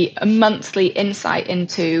 it will be a monthly insight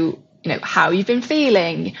into, how you've been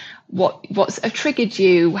feeling, what's triggered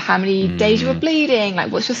you, how many days you were bleeding,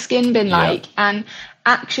 like what's your skin been like, and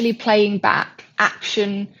actually playing back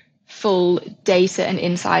full data and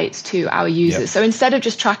insights to our users. So instead of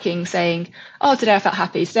just tracking, saying, oh, today I felt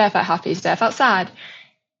happy, today I felt happy, today I felt sad,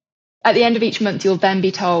 at the end of each month, you'll then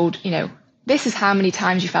be told, this is how many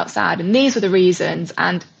times you felt sad, and these were the reasons,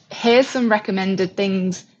 and here's some recommended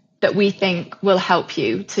things that we think will help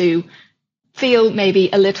you to feel maybe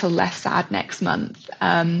a little less sad next month.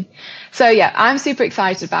 I'm super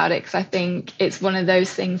excited about it, because I think it's one of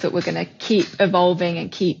those things that we're going to keep evolving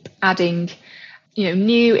and keep adding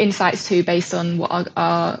new insights to, based on what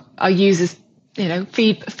our users,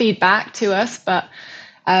 feedback to us. But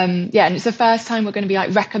and it's the first time we're going to be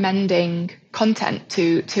like recommending content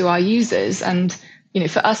to our users. And,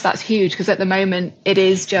 for us, that's huge, because at the moment it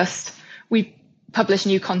is just, we publish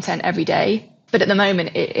new content every day, but at the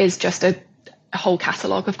moment it is just a whole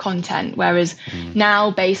catalogue of content. Whereas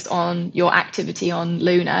now, based on your activity on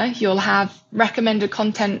Luna, you'll have recommended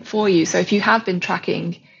content for you. So if you have been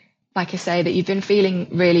tracking, like I say, that you've been feeling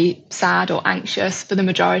really sad or anxious for the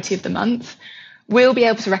majority of the month, we'll be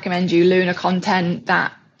able to recommend you Luna content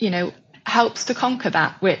that, helps to conquer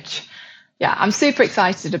that, which, I'm super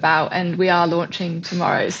excited about. And we are launching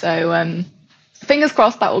tomorrow. So fingers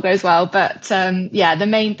crossed that all goes well. But the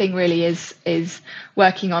main thing really is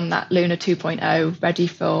working on that Luna 2.0, ready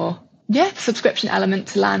for, subscription element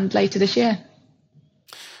to land later this year.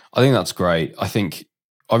 I think that's great. I think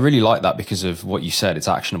I really like that because of what you said. It's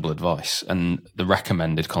actionable advice, and the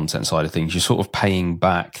recommended content side of things. You're sort of paying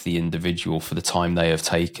back the individual for the time they have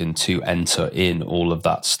taken to enter in all of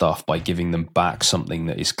that stuff by giving them back something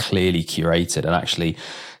that is clearly curated and actually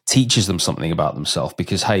teaches them something about themselves.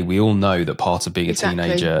 Because, hey, we all know that part of being a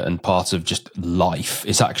teenager and part of just life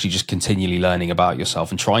is actually just continually learning about yourself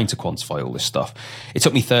and trying to quantify all this stuff. It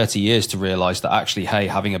took me 30 years to realize that actually, hey,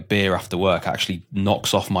 having a beer after work actually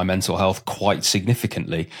knocks off my mental health quite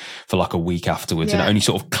significantly for like a week afterwards. And it only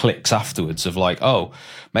sort of clicks afterwards of like, oh,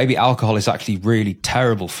 maybe alcohol is actually really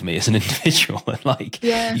terrible for me as an individual. And like,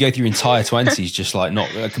 you go through your entire 20s just like not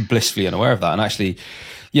blissfully unaware of that. And actually,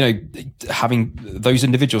 you know, having those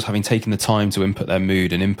individuals having taken the time to input their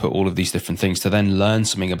mood and input all of these different things to then learn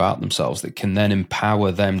something about themselves that can then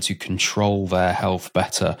empower them to control their health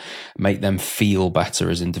better, make them feel better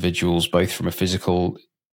as individuals, both from a physical,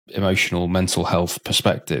 emotional, mental health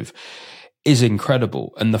perspective, is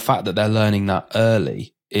incredible. And the fact that they're learning that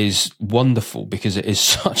early is wonderful because it is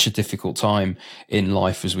such a difficult time in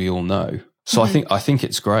life, as we all know. So I think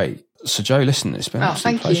it's great. So Jo, listen, it's been an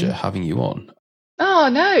absolute pleasure having you on. Oh,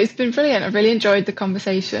 no, it's been brilliant. I've really enjoyed the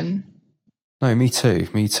conversation. No, me too.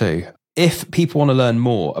 If people want to learn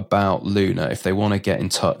more about Luna, if they want to get in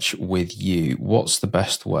touch with you, what's the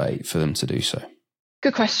best way for them to do so?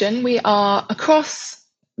 Good question. We are across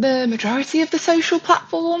the majority of the social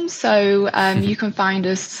platforms. So you can find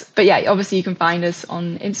us, but yeah, obviously you can find us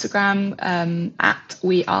on Instagram at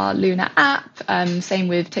We Are Luna App, same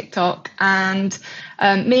with TikTok. And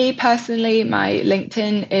me personally, my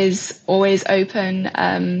LinkedIn is always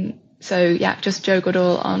open. So yeah, just Jo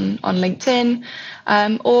Goodall on LinkedIn.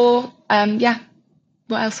 What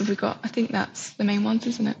else have we got? I think that's the main ones,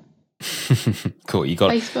 isn't it? Cool. You got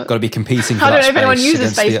to be competing for that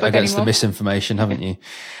space against the misinformation, haven't you?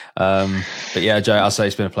 But yeah, Jo, I'll say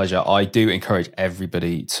it's been a pleasure. I do encourage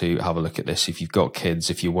everybody to have a look at this. If you've got kids,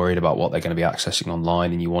 if you're worried about what they're going to be accessing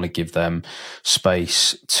online and you want to give them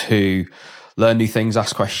space to learn new things,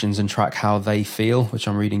 ask questions and track how they feel, which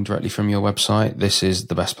I'm reading directly from your website, this is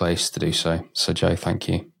the best place to do so. So Jo, thank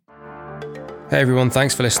you. Hey everyone,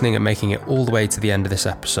 thanks for listening and making it all the way to the end of this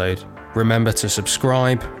episode. Remember to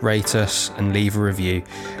subscribe, rate us, and leave a review.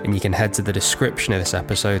 And you can head to the description of this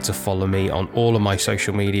episode to follow me on all of my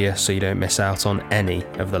social media so you don't miss out on any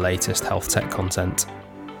of the latest health tech content.